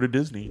president to go to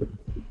Disney?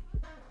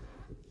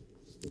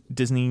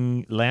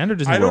 Disneyland or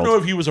Disney World? I don't know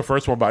if he was the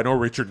first one, but I know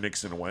Richard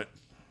Nixon went.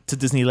 To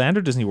Disneyland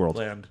or Disney World?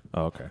 Land.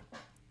 Oh, okay.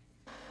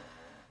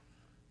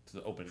 To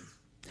the opening.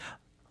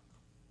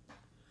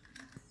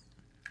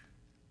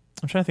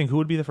 I'm trying to think who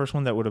would be the first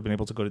one that would have been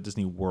able to go to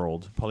Disney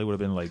World. Probably would have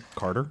been like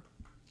Carter.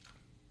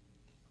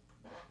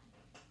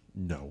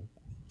 No.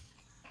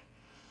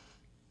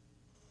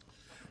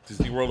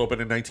 Disney World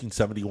opened in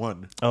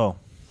 1971. Oh.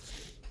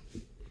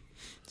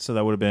 So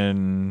that would have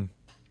been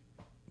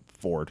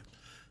Ford.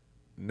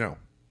 No.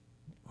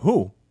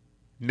 Who?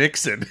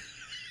 Nixon.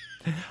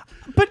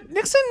 But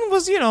Nixon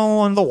was,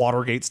 on the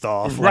Watergate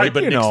stuff. Right,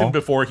 but Nixon,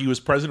 before he was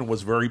president,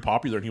 was very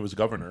popular and he was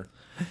governor.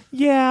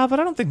 Yeah, but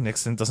I don't think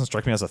Nixon doesn't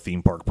strike me as a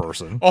theme park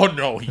person. Oh,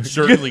 no, he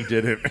certainly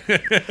didn't.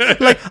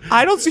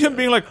 I don't see him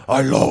being like,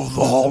 I love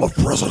the Hall of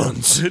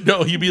Presidents.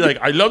 No, he'd be like,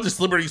 I love this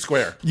Liberty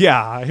Square.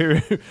 Yeah.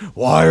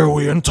 Why are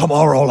we in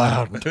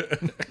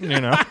Tomorrowland?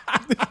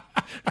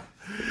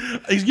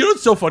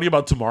 What's so funny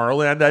about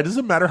Tomorrowland? That it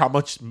doesn't matter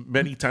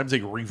many times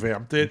they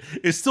revamped it.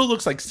 It still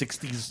looks like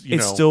 60s,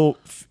 It's still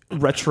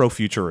retro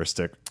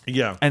futuristic.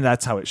 Yeah. And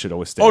that's how it should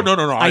always stay. Oh, no.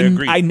 I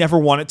agree. I never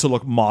want it to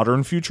look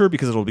modern future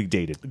because it'll be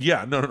dated.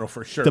 Yeah, no,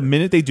 for sure. The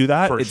minute they do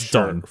that, it's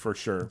done. For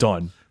sure.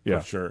 Done. Yeah.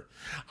 For sure.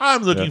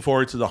 I'm looking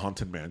forward to the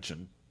Haunted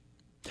Mansion.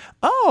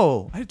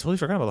 Oh, I totally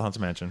forgot about the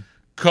Haunted Mansion.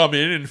 Come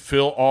in and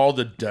fill all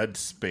the dead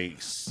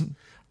space.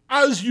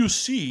 As you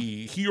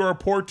see, here are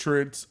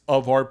portraits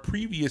of our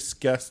previous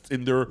guests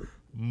in their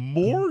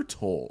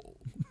mortal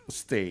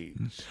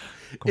stage.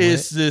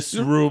 Is this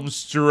room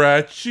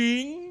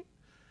stretching?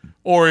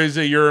 Or is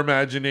it your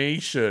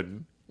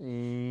imagination?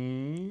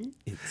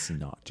 It's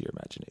not your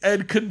imagination.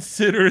 And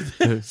consider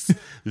this.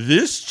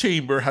 This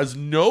chamber has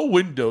no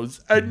windows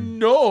and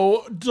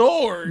no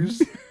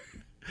doors.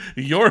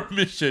 Your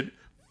mission,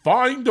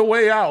 find a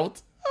way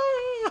out.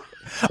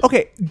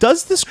 Okay,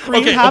 does the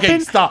scream happen? Okay,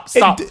 stop.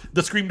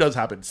 The scream does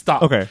happen.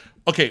 Stop.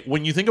 Okay,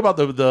 when you think about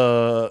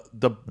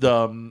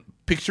the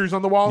pictures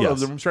on the wall of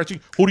the room stretching,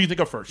 who do you think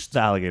of first? The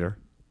alligator.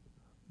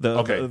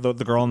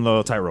 The girl on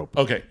the tightrope.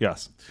 Okay.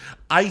 Yes.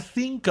 I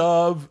think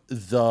of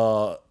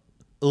the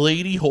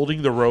lady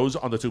holding the rose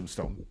on the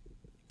tombstone.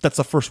 That's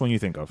the first one you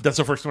think of. That's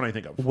the first one I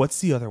think of. What's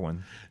the other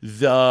one?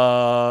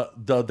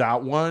 That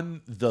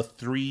one, the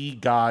three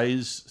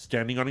guys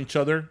standing on each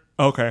other.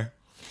 Okay.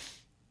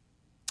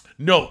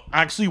 No,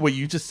 actually, what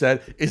you just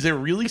said, is it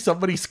really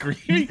somebody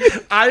screaming?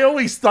 I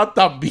always thought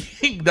that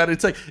being that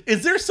it's like,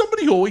 is there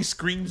somebody who always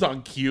screams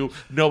on cue?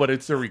 No, but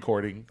it's the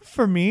recording.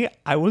 For me,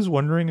 I was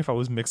wondering if I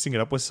was mixing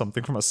it up with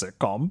something from a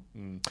sitcom.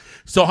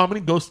 So how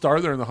many ghosts are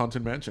there in the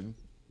Haunted Mansion?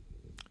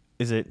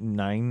 Is it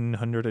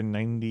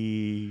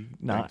 999?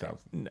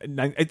 9,000.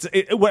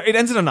 It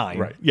ends in a 9.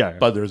 Right. Yeah.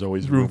 But there's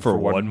always room for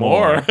one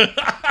more.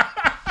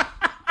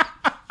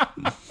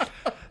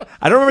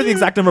 I don't remember the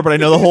exact number, but I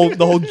know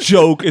the whole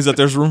joke is that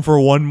there's room for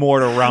one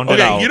more to round it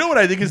out. You know what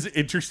I think is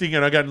interesting,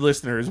 and again,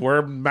 listeners,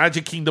 we're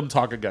Magic Kingdom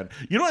talk again.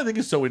 You know what I think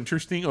is so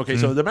interesting? Okay,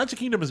 so the Magic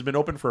Kingdom has been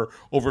open for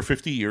over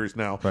 50 years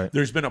now. Right.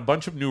 There's been a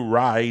bunch of new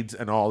rides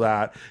and all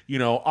that. You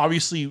know,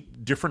 obviously,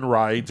 different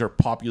rides are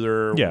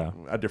popular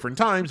at different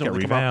times. Get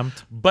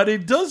revamped. But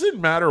it doesn't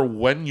matter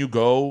when you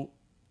go.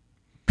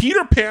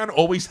 Peter Pan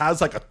always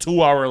has like a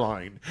 2-hour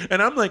line.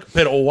 And I'm like,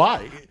 but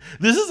why?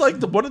 This is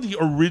like one of the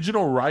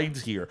original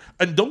rides here.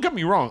 And don't get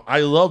me wrong, I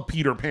love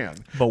Peter Pan.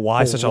 But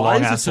why such a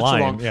long-ass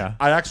line? Yeah.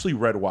 I actually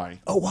read why.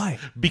 Oh, why?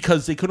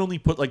 Because they could only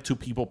put like 2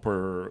 people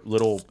per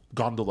little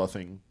gondola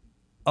thing.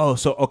 Oh,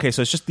 so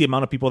it's just the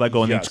amount of people that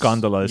go in each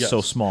gondola is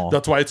so small.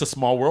 That's why it's a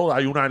small world.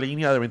 Hay una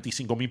línea de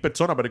 25,000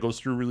 personas, but it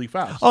goes through really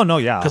fast. Oh, no,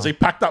 yeah. Because they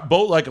packed that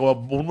boat like una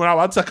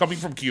avanza coming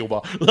from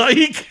Cuba.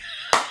 Like...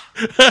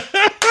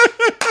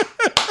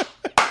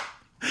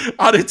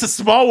 And it's a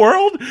small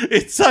world.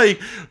 It's like,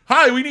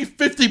 hi, we need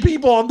 50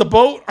 people on the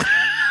boat.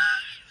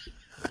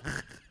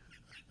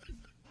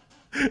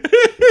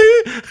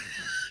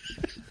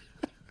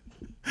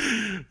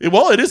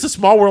 Well, it is a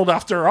small world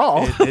after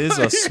all. It is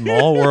a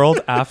small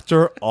world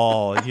after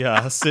all.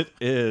 Yes, it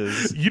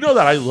is. You know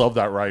that I love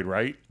that ride,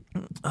 right?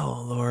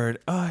 Oh, Lord.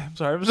 Oh, I'm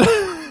sorry.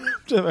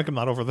 I'm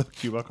not over the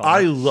Cuba comment.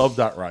 I love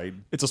that ride.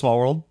 It's a small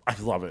world? I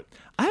love it.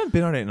 I haven't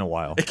been on it in a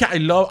while. I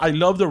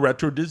love the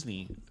retro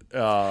Disney.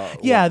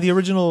 The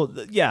original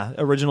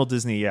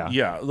Disney.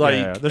 Yeah,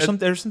 like there's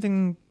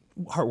something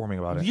heartwarming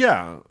about it.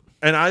 Yeah,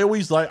 and I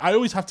always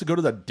have to go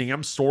to that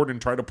damn sword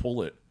and try to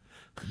pull it.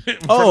 The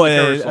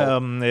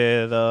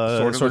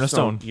Sword and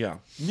Stone. Yeah.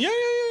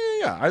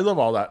 I love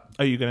all that.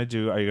 Are you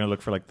gonna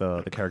look for like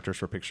the characters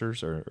for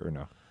pictures or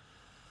no?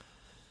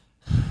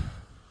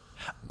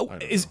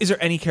 Is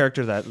there any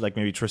character that like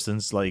maybe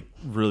Tristan's like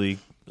really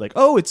like,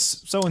 oh, it's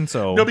so and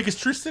so? No, because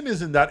Tristan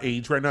is in that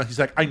age right now. He's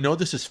like, I know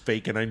this is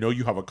fake, and I know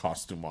you have a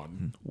costume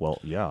on. Well,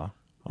 yeah,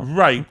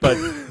 right,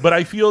 but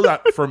I feel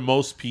that for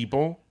most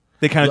people,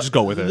 they kind of just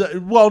go with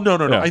it. No.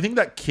 Yeah. I think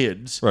that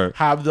kids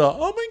have the, oh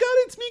my god,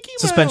 it's Mickey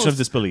Mouse. Suspension of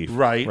disbelief,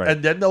 right?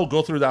 And then they'll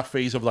go through that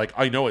phase of like,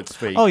 I know it's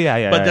fake. Oh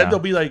yeah. But then they'll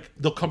be like,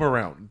 they'll come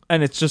around,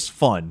 and it's just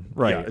fun,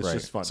 right? Yeah, it's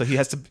just fun. So he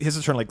has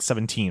to turn like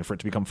 17 for it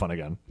to become fun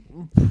again.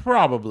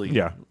 Probably,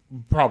 yeah,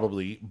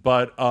 probably.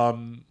 But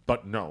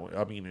no,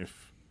 I mean,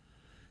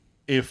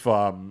 if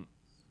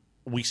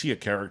we see a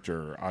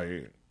character,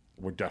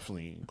 we're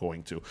definitely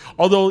going to.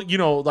 Although, you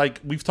know,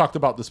 like we've talked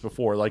about this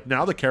before, like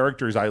now the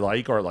characters I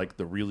like are like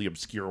the really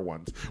obscure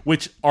ones,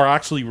 which are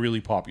actually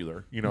really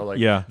popular. You know, like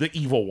the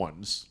evil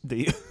ones.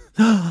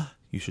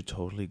 You should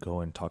totally go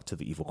and talk to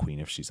the evil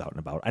queen if she's out and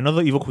about. I know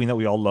the evil queen that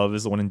we all love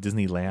is the one in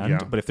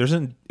Disneyland, but if there's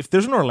an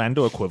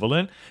Orlando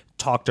equivalent,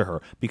 talk to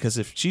her, because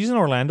if she's in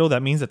Orlando,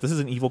 that means that this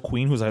is an evil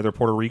queen who's either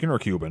Puerto Rican or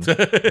Cuban.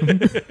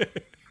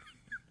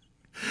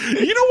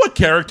 You know what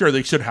character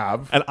they should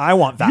have? And I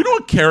want that. You know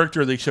what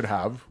character they should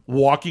have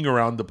walking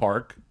around the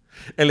park?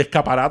 El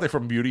Escaparate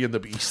from Beauty and the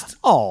Beast.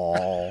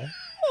 Oh,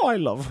 I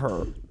love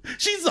her.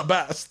 She's the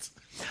best.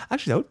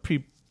 Actually, that would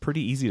be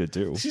pretty easy to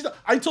do.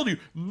 I told you,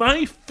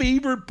 my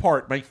favorite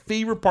part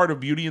of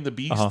Beauty and the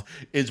Beast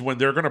is when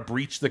they're going to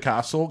breach the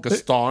castle,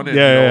 Gaston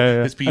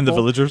and his people. And the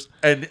villagers.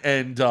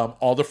 And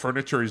all the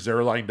furniture is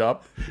there lined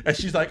up. And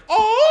she's like,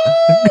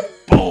 oh,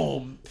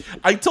 boom.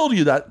 I told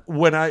you that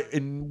what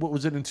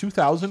was it, in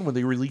 2000 when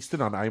they released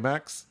it on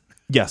IMAX?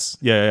 Yes.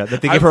 Yeah.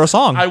 That they gave her a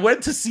song. I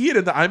went to see it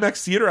in the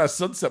IMAX theater at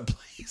Sunset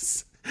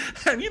Place.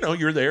 And, you know,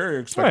 you're there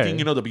expecting,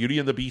 you know, the Beauty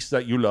and the Beast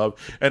that you love.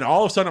 And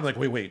all of a sudden I'm like,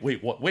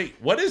 wait,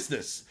 what is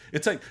this?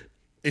 It's like,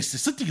 is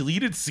this a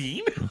deleted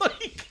scene?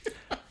 Like,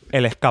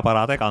 El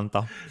Escaparate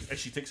canta. And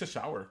she takes a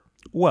shower.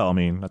 Well, I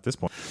mean, at this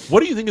point.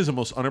 What do you think is the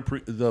most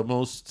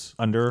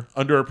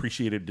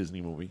underappreciated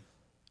Disney movie?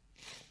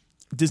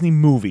 Disney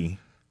movie?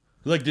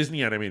 Like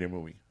Disney animated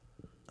movie.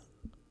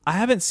 I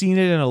haven't seen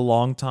it in a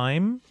long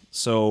time,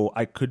 so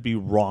I could be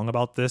wrong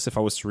about this if I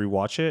was to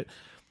rewatch it.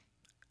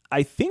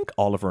 I think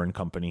Oliver and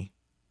Company.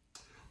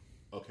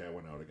 Okay, I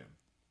went out again.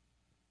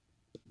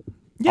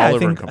 Yeah, I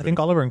think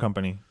Oliver and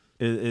Company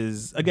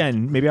is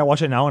again, maybe I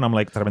watch it now and I'm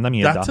like, tremenda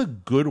mierda. That's a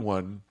good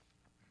one.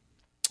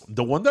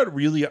 The one that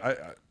really,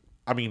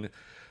 I mean,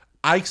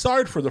 I saw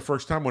it for the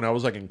first time when I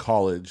was like in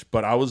college,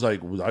 but I was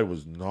like, I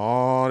was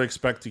not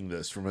expecting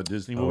this from a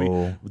Disney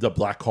movie. The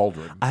Black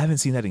Cauldron. I haven't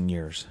seen that in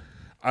years.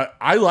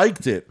 I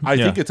liked it. I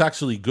think it's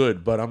actually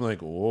good, but I'm like,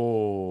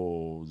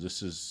 oh,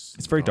 it's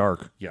very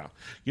dark. Yeah.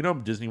 You know,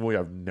 Disney movie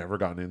I've never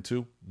gotten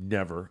into?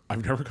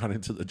 I've never gotten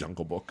into The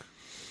Jungle Book.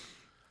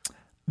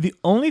 The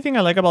only thing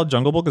I like about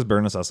Jungle Book is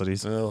bare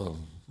necessities. Ugh,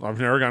 I've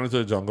never gotten into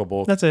The Jungle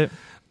Book. That's it.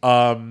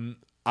 When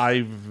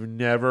I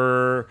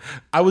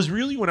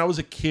was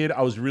a kid,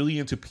 I was really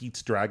into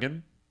Pete's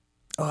Dragon.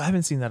 Oh, I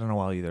haven't seen that in a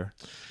while either.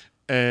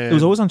 And it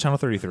was always on Channel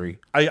 33.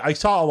 I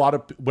saw a lot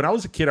of, when I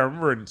was a kid, I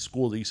remember in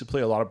school, they used to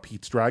play a lot of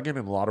Pete's Dragon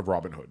and a lot of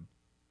Robin Hood.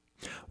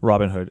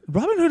 Robin Hood.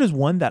 Robin Hood is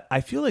one that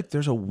I feel like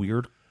there's a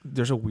weird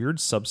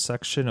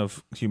subsection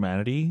of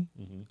humanity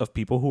of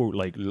people who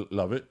like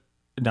love it.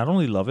 Not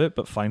only love it,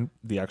 but find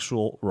the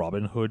actual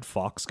Robin Hood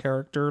fox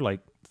character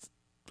like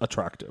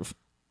attractive.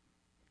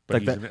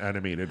 But like he's an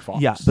animated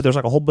fox. Yeah, but there's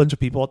like a whole bunch of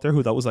people out there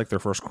who that was like their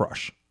first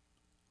crush.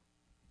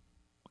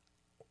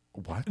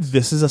 What?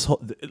 This is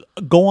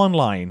go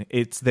online.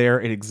 It's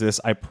there. It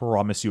exists. I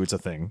promise you, it's a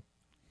thing.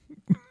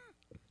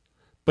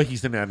 But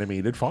he's an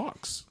animated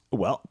fox.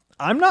 Well,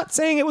 I'm not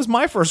saying it was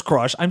my first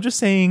crush. I'm just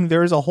saying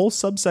there is a whole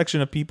subsection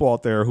of people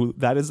out there who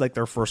that is like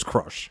their first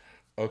crush.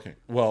 Okay.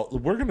 Well,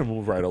 we're going to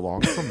move right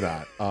along from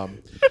that.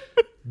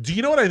 Do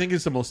you know what I think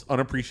is the most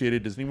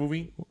unappreciated Disney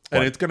movie? What?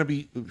 And it's going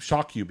to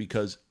shock you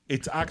because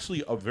it's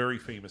actually a very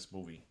famous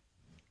movie.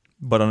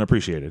 But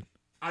unappreciated.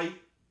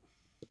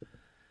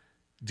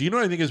 Do you know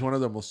what I think is one of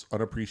the most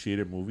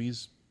unappreciated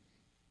movies?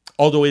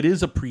 Although it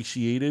is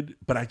appreciated,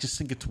 but I just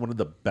think it's one of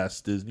the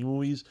best Disney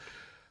movies.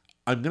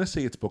 I'm going to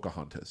say it's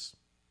Pocahontas.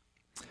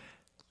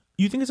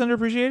 You think it's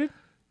underappreciated?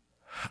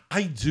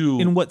 I do.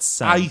 In what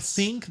sense? I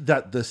think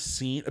that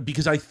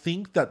because I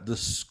think that the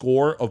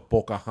score of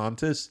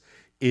Pocahontas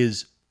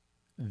is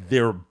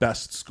their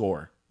best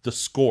score. The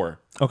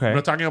score. Okay. I'm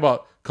not talking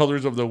about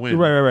Colors of the Wind.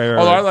 Right.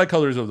 Although I like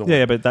Colors of the Wind.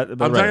 Yeah, but I'm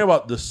talking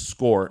about the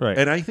score. Right.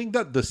 And I think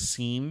that the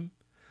scene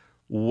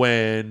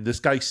when this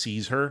guy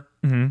sees her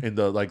in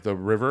the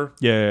river.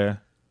 Yeah.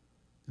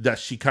 That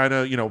she kind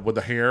of, with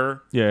the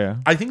hair. Yeah.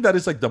 I think that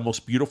is like the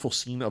most beautiful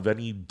scene of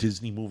any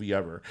Disney movie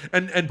ever.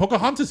 And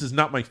Pocahontas is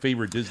not my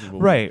favorite Disney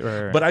movie. Right.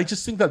 But I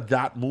just think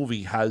that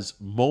movie has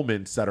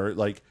moments that are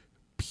like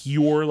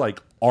pure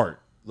like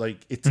art.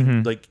 Like it's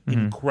like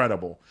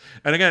incredible.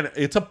 And again,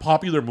 it's a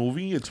popular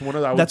movie. It's one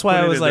of the. That's why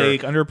I was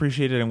like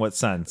underappreciated in what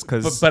sense?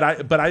 Because but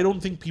I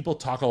don't think people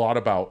talk a lot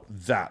about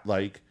that.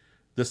 Like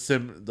the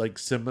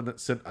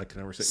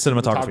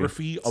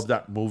cinematography of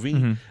that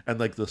movie and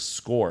like the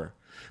score.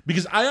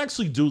 Because I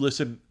actually do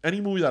listen. Any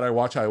movie that I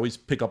watch, I always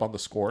pick up on the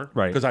score.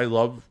 Right. Because I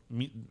love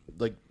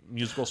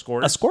musical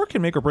scores. A score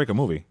can make or break a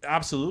movie.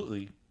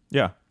 Absolutely.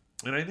 Yeah.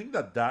 And I think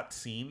that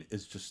scene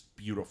is just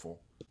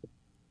beautiful.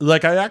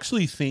 Like, I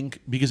actually think,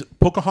 because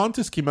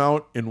Pocahontas came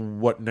out in,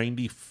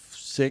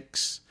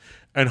 96?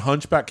 And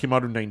Hunchback came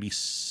out in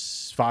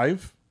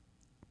 95?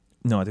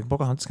 No, I think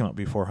Pocahontas came out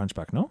before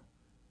Hunchback, no?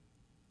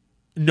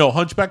 No,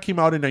 Hunchback came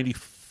out in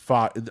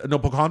 95. No,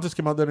 Pocahontas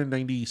came out then in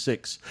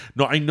 96.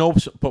 No, I know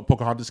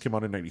Pocahontas came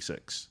out in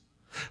 96.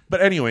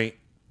 But anyway,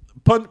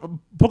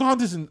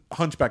 Pocahontas and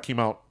Hunchback came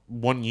out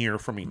 1 year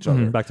from each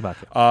other. Back to back.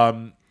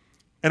 Yeah.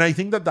 And I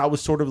think that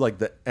was sort of like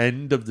the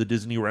end of the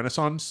Disney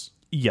Renaissance.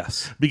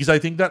 Yes. Because I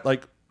think that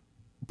like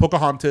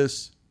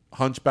Pocahontas,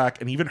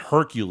 Hunchback, and even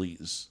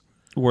Hercules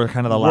were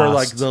kind of the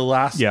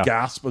last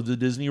gasp of the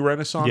Disney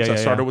Renaissance. I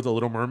started with The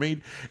Little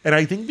Mermaid. And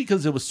I think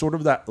because it was sort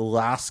of that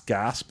last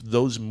gasp,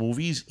 those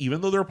movies,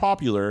 even though they're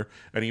popular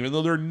and even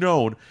though they're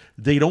known,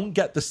 they don't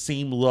get the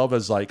same love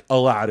as like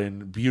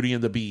Aladdin, Beauty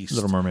and the Beast,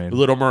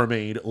 Little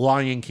Mermaid,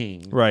 Lion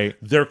King. Right.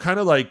 They're kind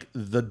of like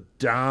the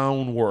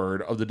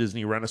downward of the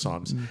Disney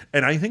Renaissance.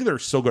 And I think they're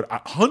so good.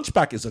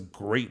 Hunchback is a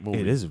great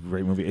movie. It is a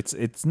great movie.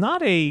 It's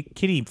not a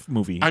kiddie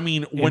movie. I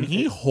mean, when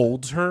he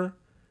holds her,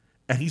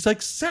 and he's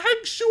like,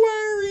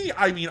 sanctuary.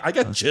 I mean, I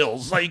got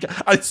chills. Like,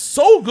 it's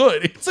so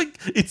good. It's like,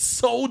 it's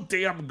so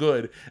damn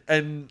good.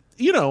 And,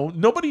 you don't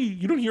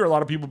hear a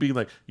lot of people being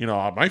like,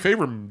 my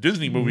favorite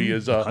Disney movie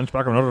is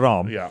Hunchback of Notre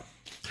Dame. Yeah.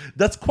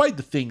 That's quite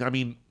the thing. I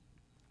mean,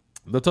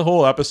 that's a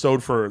whole episode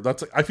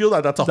I feel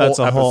that's a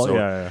whole episode.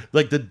 Yeah.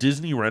 Like the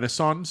Disney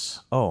Renaissance.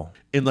 Oh.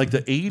 In like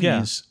the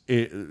 80s,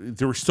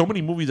 there were so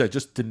many movies that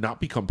just did not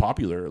become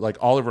popular. Like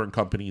Oliver and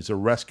Company, The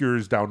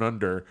Rescuers Down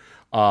Under.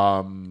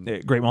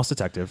 Great Mouse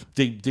Detective.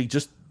 It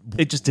just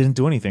didn't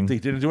do anything. They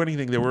didn't do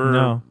anything. They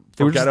were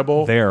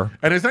forgettable. They were just there.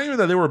 And it's not even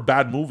that they were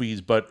bad movies,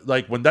 but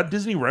like when that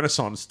Disney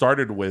Renaissance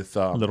started with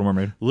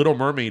Little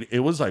Mermaid, it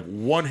was like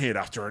one hit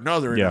after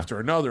another and after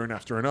another and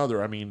after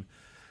another. I mean,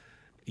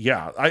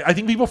 I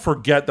think people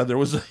forget that there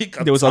was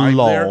like there was a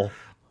lull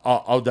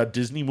there, that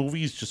Disney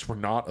movies just were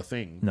not a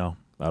thing. No,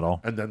 at all.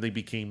 And then they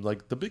became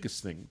like the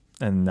biggest thing.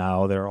 And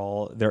now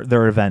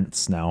they're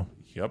events now.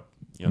 Yep.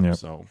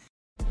 So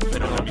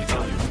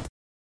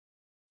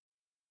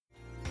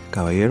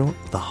Caballero,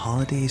 the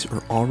holidays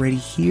are already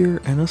here,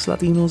 and us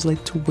Latinos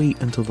like to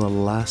wait until the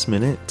last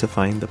minute to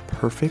find the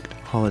perfect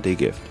holiday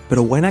gift.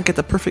 But why not get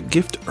the perfect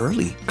gift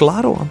early?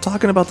 Claro, I'm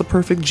talking about the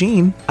Perfect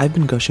Jean. I've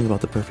been gushing about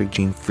the Perfect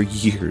Jean for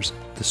years.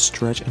 The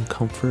stretch and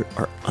comfort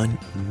are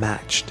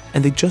unmatched.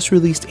 And they just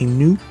released a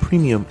new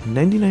premium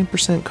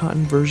 99%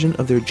 cotton version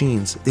of their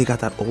jeans. They got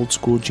that old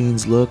school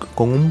jeans look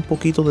con un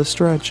poquito de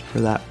stretch for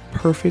that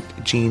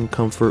perfect jean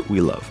comfort we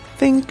love.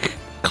 Think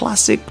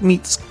classic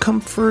meets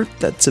comfort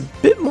that's a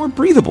bit more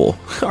breathable.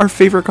 Our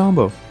favorite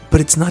combo.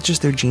 But it's not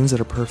just their jeans that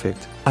are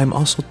perfect. I'm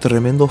also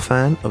tremendo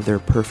fan of their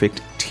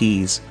perfect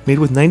tees. Made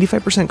with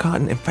 95%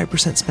 cotton and 5%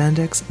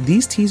 spandex,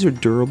 these tees are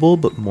durable,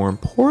 but more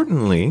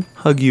importantly,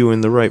 hug you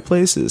in the right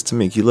places to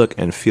make you look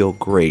and feel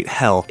great.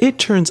 Hell, it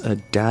turns a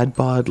dad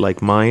bod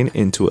like mine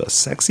into a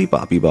sexy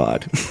boppy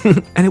bod.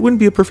 And it wouldn't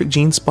be a perfect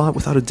jean spot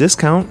without a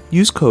discount.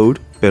 Use code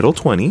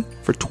BITTLE20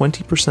 for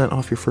 20%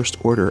 off your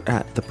first order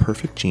at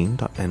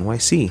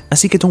theperfectjean.nyc.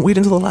 Así que don't wait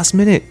until the last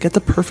minute. Get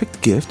the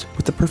perfect gift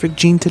with the perfect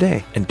jean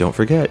today. And don't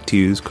forget to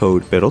use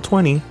code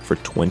BITTLE20 for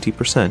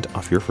 20%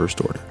 off your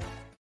first order.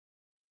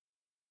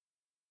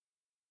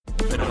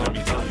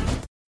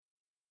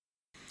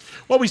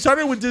 Well, we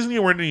started with Disney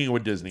and we're ending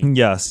with Disney.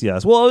 Yes.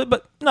 Well,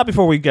 but not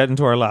before we get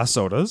into our last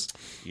sodas.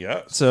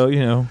 Yeah. So,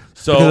 because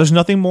there's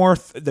nothing more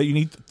that you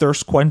need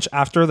thirst quench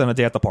after than a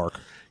day at the park.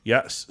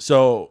 Yes.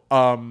 So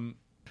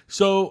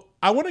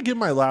I want to give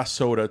my last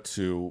soda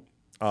to,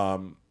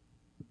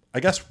 I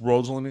guess,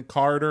 Rosalind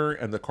Carter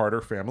and the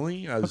Carter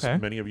family. As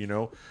many of you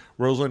know,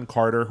 Rosalind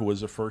Carter, who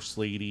was the first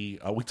lady.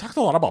 We talked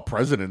a lot about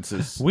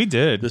presidents. We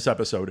did this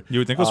episode. You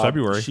would think it was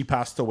February. She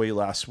passed away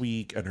last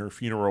week, and her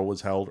funeral was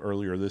held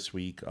earlier this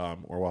week,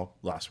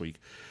 last week.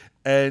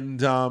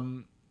 And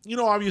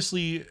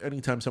obviously,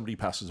 anytime somebody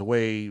passes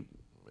away,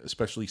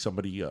 especially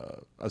somebody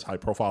as high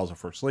profile as a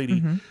first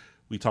lady,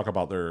 we talk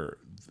about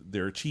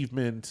their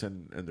achievements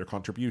and their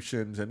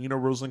contributions. And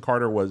Rosalind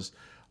Carter was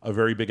a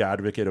very big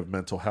advocate of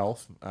mental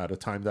health at a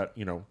time that,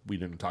 we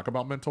didn't talk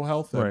about mental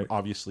health. And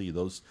obviously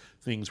those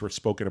things were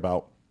spoken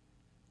about.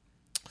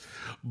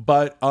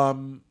 But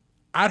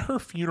at her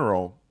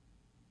funeral,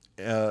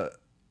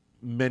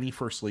 many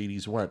first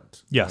ladies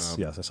went. Yes,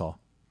 I saw.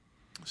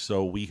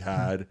 So we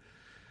had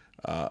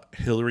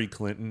Hillary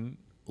Clinton,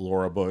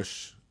 Laura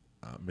Bush,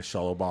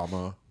 Michelle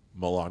Obama,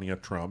 Melania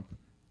Trump,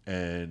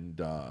 and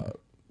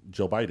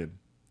Joe Biden.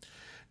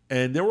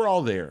 And they were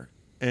all there.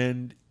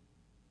 And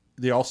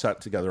they all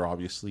sat together,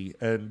 obviously.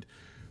 And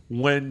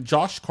when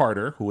Josh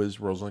Carter, who is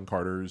Rosalind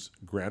Carter's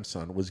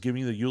grandson, was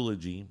giving the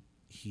eulogy,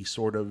 he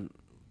sort of,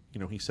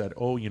 he said,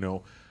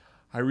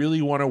 I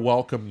really want to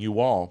welcome you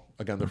all,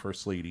 again, the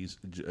first ladies,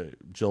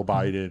 Jill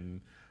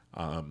Biden,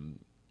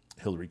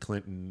 Hillary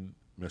Clinton,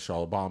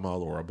 Michelle Obama,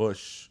 Laura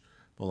Bush,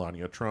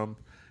 Melania Trump.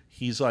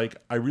 He's like,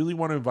 I really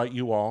want to invite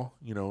you all,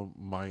 you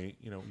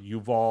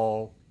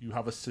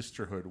have a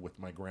sisterhood with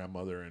my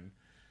grandmother. And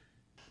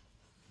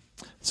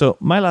so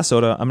my last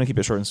soda, I'm going to keep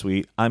it short and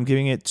sweet. I'm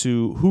giving it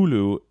to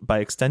Hulu by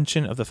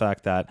extension of the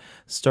fact that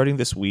starting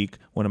this week,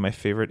 one of my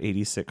favorite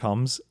 80s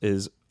sitcoms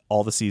is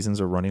all the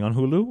seasons are running on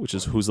Hulu, which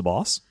is Who's the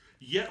Boss?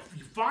 Yeah,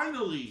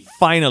 finally.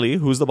 Finally,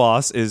 Who's the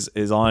Boss is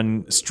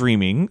on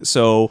streaming.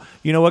 So,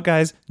 you know what,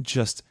 guys?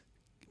 Just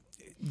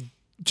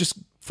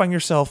find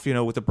yourself,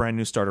 with a brand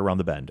new start around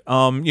the bend.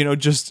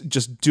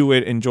 Just do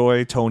it.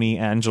 Enjoy Tony,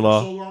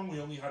 Angela. For so long,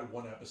 we only had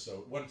one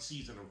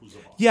season of Who's the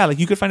Boss. Yeah,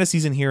 you could find a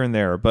season here and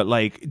there, but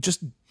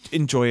just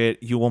enjoy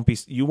it. You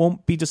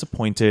won't be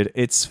disappointed.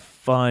 It's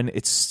fun.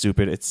 It's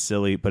stupid. It's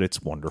silly, but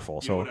it's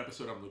wonderful. What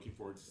episode I'm looking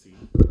forward to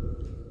seeing?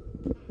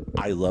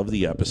 I love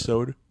the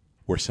episode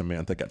where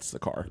Samantha gets the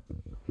car.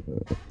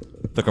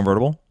 The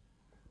convertible?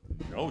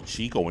 No,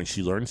 Chico, when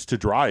she learns to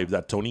drive,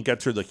 that Tony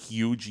gets her the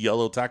huge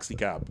yellow taxi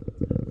cab.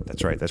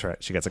 That's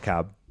right. She gets a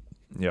cab.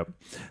 Yep.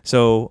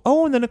 So,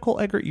 and then Nicole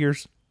Eggert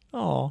years.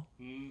 Oh,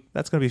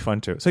 that's going to be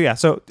fun too. So, yeah.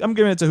 So, I'm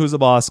giving it to Who's the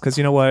Boss because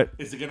you know what?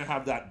 Is it going to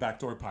have that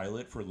backdoor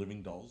pilot for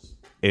Living Dolls?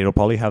 It'll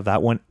probably have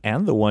that one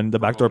and the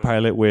backdoor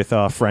pilot with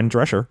Fran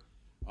Drescher.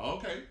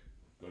 Okay.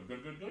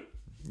 Good.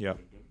 Yep.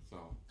 So,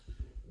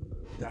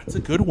 that's a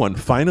good one.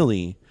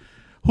 Finally.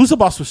 Who's the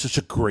Boss was such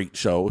a great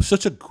show,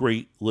 such a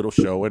great little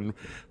show. And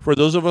for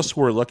those of us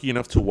who were lucky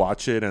enough to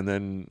watch it and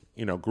then,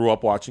 grew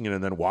up watching it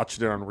and then watched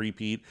it on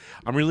repeat,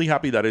 I'm really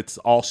happy that it's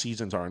all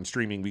seasons are on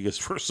streaming because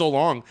for so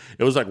long,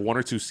 it was like 1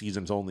 or 2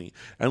 seasons only.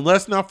 And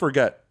let's not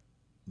forget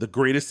the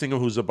greatest thing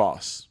of Who's the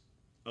Boss.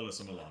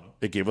 Alyssa Milano.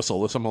 It gave us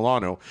Alyssa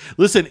Milano.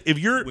 Listen,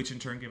 which in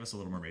turn gave us a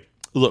Little Mermaid.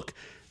 Look,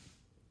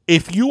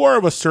 if you are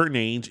of a certain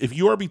age, if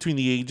you are between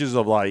the ages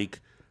of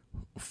like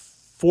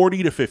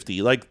 40 to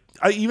 50,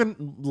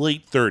 even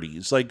late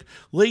 30s, like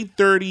late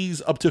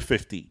 30s up to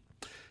 50.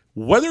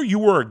 Whether you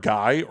were a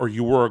guy or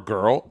you were a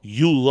girl,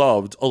 you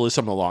loved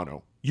Alyssa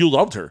Milano. You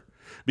loved her.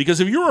 Because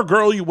if you were a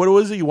girl, what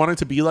was it? You wanted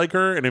to be like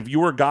her. And if you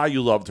were a guy,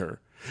 you loved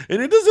her.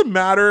 And it doesn't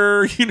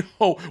matter,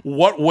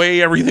 what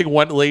way everything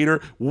went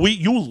later.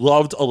 You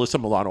loved Alyssa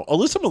Milano.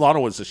 Alyssa Milano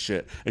was the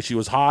shit. And she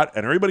was hot.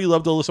 And everybody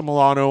loved Alyssa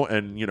Milano.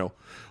 And,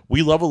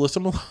 we love Alyssa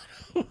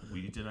Milano.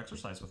 We did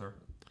exercise with her.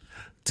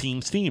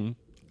 Team Steam.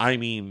 I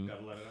mean...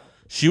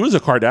 She was a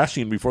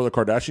Kardashian before the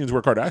Kardashians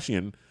were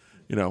Kardashian.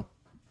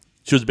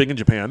 She was big in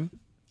Japan.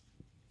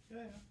 Yeah,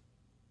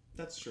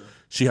 that's true.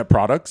 She had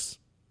products.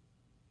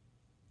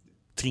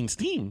 Teen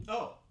Steam.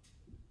 Oh.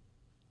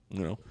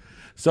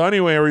 So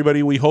anyway,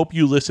 everybody, we hope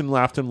you listened,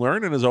 laughed, and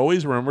learned. And as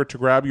always, remember to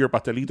grab your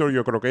pastelito,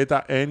 your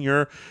croqueta, and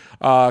your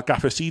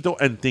cafecito.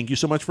 And thank you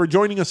so much for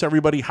joining us,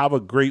 everybody. Have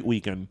a great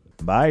weekend.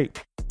 Bye.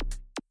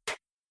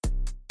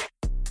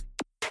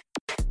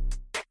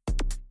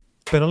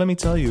 Pero Let Me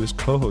Tell You is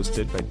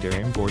co-hosted by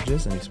Darian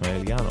Borges and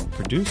Ismaeliano,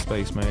 produced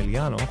by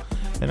Ismaeliano,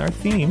 and our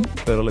theme,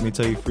 Pero Let Me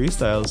Tell You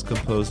Freestyle, is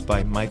composed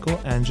by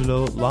Michael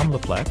Angelo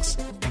Lomlaplex,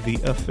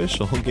 the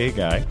official gay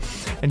guy.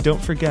 And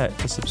don't forget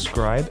to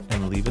subscribe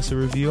and leave us a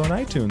review on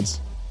iTunes.